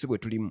obw'ensi bwe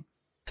tulimu.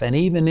 And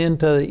even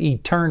into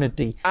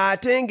eternity.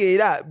 Ate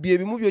ng'era bye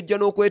bimu by'ojja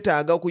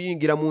n'okwetaaga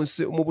okuyingira mu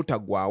nsi mu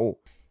butaggwaawo.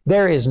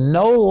 There is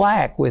no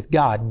lack with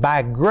God.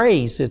 By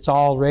grace, it's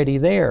already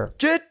there.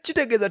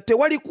 Kitegeeza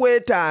tewali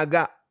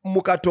kwetaaga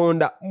mu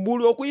Katonda,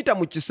 buli okuyita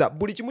mu kisa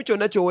buli kimu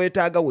kyonna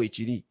ky'oweetaaga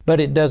weekiri. But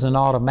it doesn't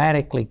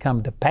automatically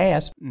come to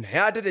pass. Naye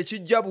ate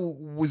tekijja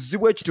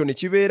buzibu ekityo ne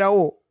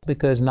kibeerawo.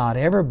 Because not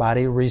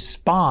everybody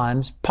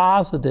responds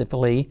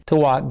positively to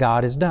what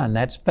God has done.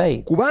 That's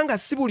faith. Kubanga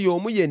si buli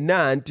omu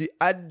yenna nti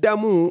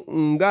addamu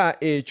nga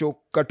ekyo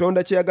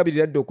Katonda kye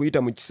yagabirira dda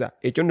okuyita mu kisa,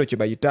 ekyo nno kye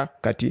bayita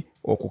kati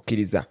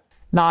okukkiriza.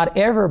 Not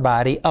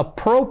everybody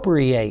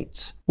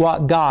appropriates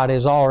what God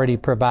has already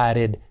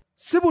provided.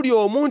 Si buli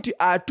omu nti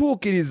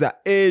atuukiriza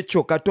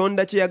ekyo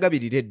Katonda kye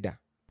yagabirira edda.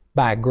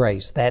 By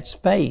grace, that's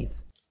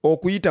faith.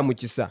 Okuyita mu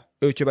kisa,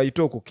 ekyo kye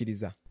bayita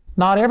okukkiriza.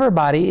 Not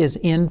everybody is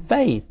in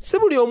faith. Si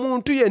buli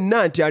omuntu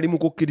yenna nti ali mu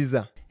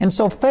kukkiriza. And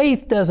so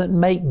faith doesn't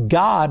make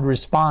God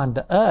respond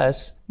to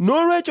us.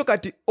 N'olwekyo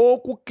kati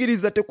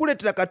okukkiriza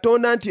tekuleetera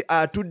Katonda nti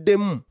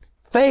atuddemu.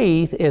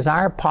 Faith is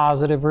our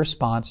positive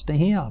response to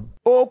him.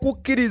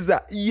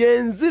 Okukkiriza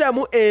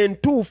y'enziramu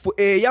entuufu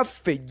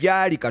eyaffe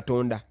gy'ali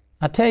Katonda.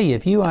 I tell you,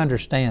 if you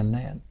understand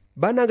that,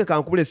 bannange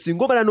kankubule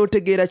singa omala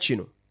n'otegeera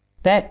kino,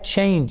 that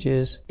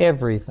changes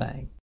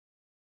everything.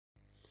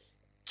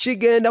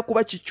 Kigenda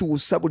kuba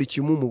kikyusa buli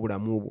kimu mu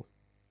bulamu bwo.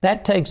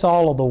 That takes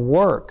all of the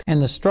work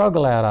and the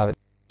struggle out of it.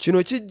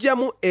 Kino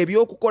kijjamu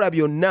eby'okukola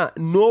byonna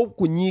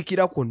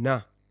n'okunyiikira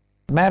kwonna.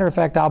 Matter of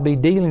fact, I'll be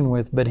dealing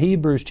with, but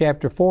Hebrews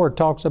chapter 4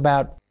 talks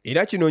about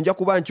era kino nja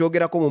kuba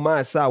nkyogerako mu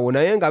maaso awo,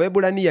 naye nga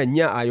Abebulaniya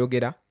 4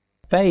 ayogera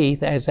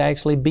faith as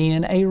actually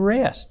being a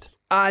rest.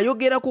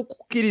 Ayogera ku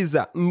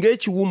kukkiriza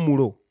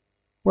ng'ekiwummulo.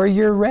 Where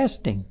you're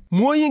resting.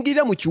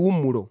 Mw'oyingirira mu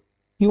kiwummulo.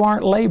 You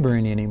aren't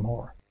laboring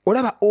anymore.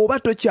 Olaba oba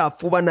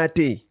tokyafuba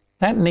nate.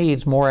 That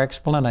needs more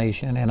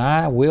explanation, and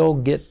I will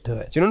get to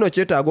it. Kino nno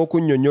kyetaaga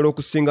okunnyonnyola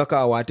okusingako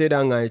awo ate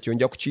era nga ekyo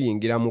nja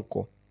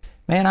kukiyingiramuko.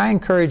 Man, I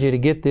encourage you to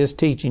get this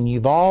teaching.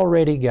 You've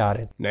already got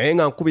it. Naye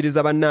nga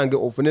nkubiriza bannange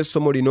ofune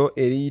essomo lino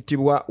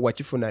eriyitibwa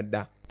wakifuna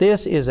dda.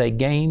 This is a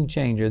game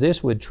changer.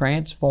 This would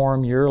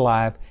transform your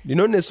life.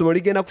 Lino nno essomo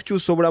ligenda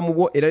kukyusa obulamu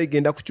bwo era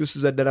ligenda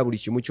kukyusiza ddala buli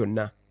kimu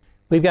kyonna.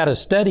 We've got a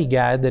study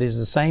guide that is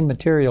the same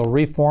material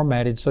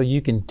reformatted so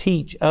you can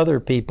teach other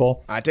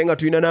people. Ate nga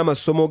tulina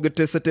n'amasomo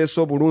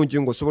geteeseteese obulungi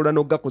ng'osobola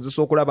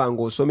n'ogakozesa okulaba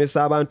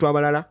ng'osomesa abantu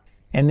abalala.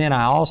 And then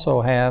I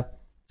also have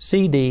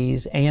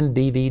CDs and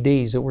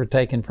DVDs that were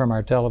taken from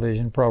our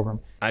television program.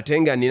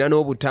 Ate nga nina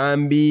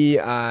n'obutambi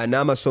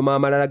n'amasomo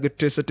amalala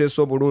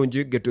getuteeseteese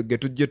obulungi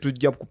getujje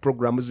tujja ku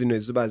programu zino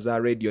eziba za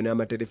radio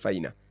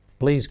n'amaterefayina.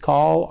 Please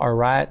call or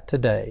write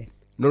today.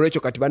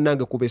 N'olwekyo kati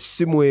bannange kuba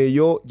essimu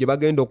eyo gye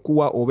bagenda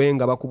okuwa obe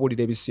nga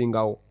bakubulira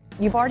ebisingawo.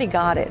 You've already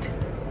got it.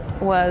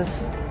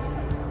 Was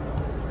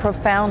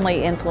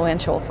profoundly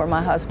influential for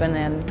my husband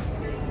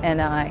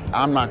and I.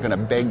 I'm not going to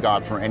beg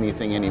God for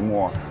anything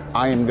anymore.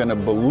 I am going to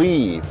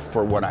believe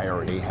for what I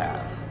already have.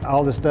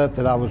 All the stuff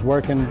that I was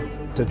working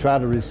to try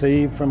to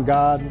receive from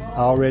God,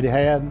 I already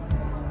had.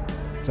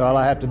 So all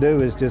I have to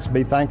do is just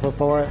be thankful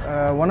for it.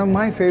 One of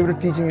my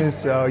favorite teachings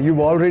is you've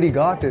already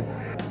got it.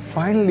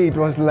 Finally, it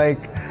was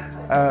like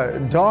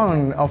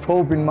dawn of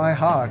hope in my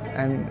heart,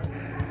 and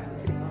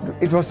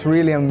it was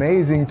really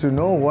amazing to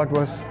know what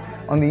was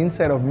on the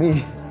inside of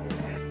me.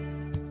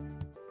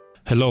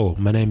 Hello,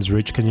 my name is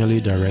Rich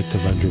Kanyali, Director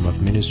of Andrew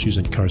Wommack Ministries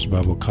and Charis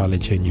Bible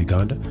College here in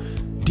Uganda.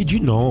 Did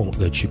you know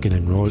that you can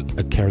enroll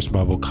at Charis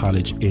Bible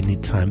College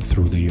anytime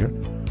through the year?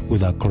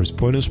 With our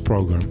correspondence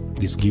program,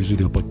 this gives you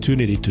the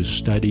opportunity to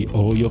study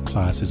all your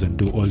classes and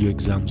do all your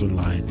exams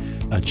online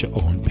at your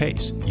own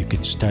pace. You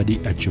can study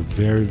at your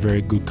very,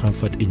 very good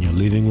comfort in your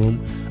living room,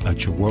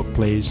 at your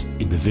workplace,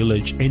 in the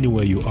village,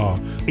 anywhere you are,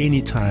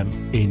 anytime,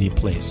 any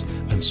place.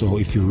 And so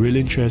if you're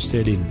really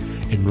interested in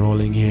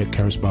enrolling here at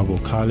Charis Bible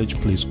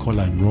College, please call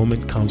our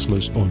enrollment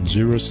counselors on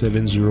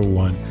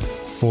 0701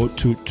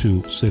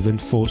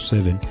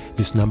 422-747.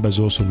 This number is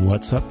also on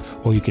WhatsApp,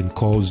 or you can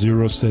call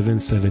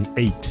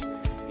 0778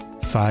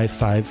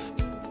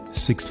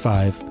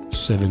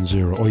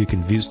 556570, or you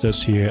can visit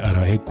us here at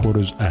our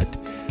headquarters at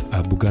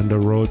Buganda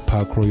Road,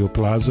 Park Royal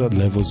Plaza,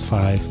 levels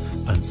 5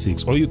 and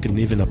 6, or you can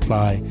even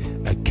apply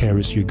at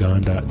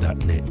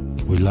charisuganda.net.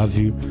 We love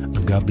you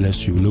and God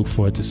bless you. We look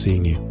forward to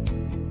seeing you.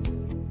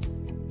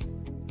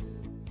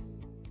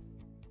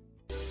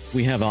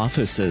 We have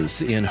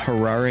offices in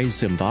Harare,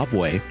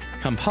 Zimbabwe,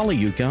 Kampala,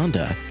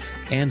 Uganda,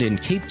 and in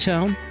Cape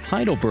Town,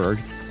 Heidelberg,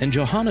 and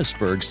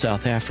Johannesburg,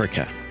 South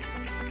Africa.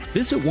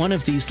 Visit one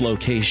of these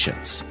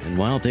locations, and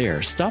while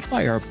there, stop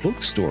by our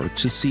bookstore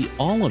to see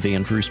all of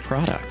Andrew's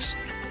products.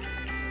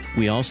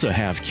 We also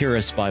have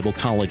Charis Bible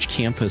College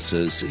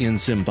campuses in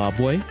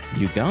Zimbabwe,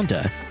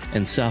 Uganda,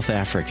 and South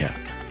Africa.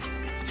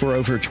 For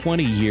over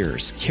 20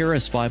 years,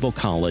 Charis Bible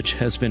College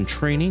has been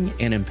training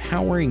and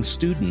empowering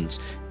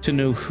students to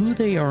know who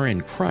they are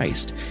in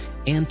Christ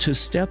and to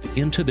step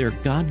into their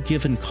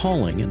God-given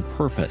calling and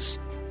purpose.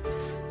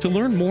 To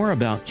learn more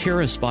about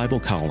Charis Bible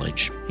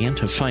College and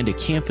to find a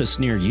campus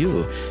near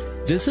you,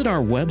 visit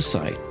our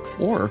website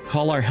or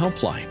call our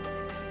helpline.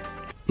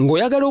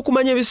 Ng'oyagala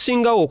okumanya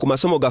ebisingawo ku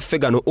masomo gaffe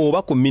gano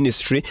oba ku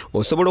ministry,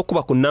 osobola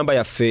okuba ku nnamba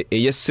yaffe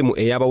ey'essimu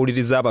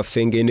ey'abawuliriza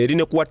abaffe ng'eno eri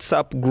ne ku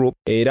WhatsApp group,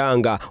 era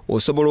nga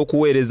osobola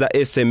okuweereza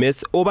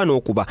SMS oba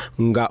n'okuba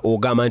nga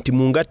ogamba nti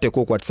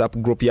mungatteko ku WhatsApp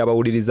group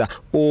y'abawuliriza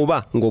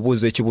oba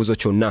ng'obuuza ekibuuzo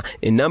kyonna.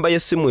 Ennamba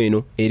y'essimu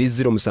eno eri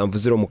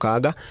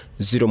 0706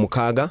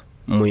 06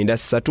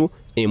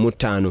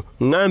 93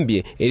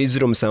 ngambye eri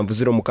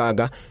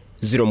 0706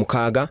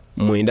 06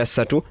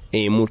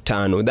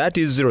 93 that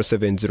is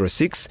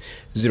 0706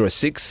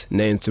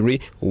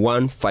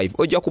 069315.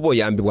 Ojja kuba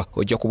oyambibwa,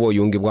 ojja kuba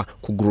oyungibwa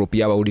ku group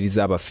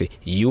y'abawuliriza abaffe.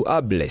 You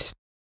are blessed.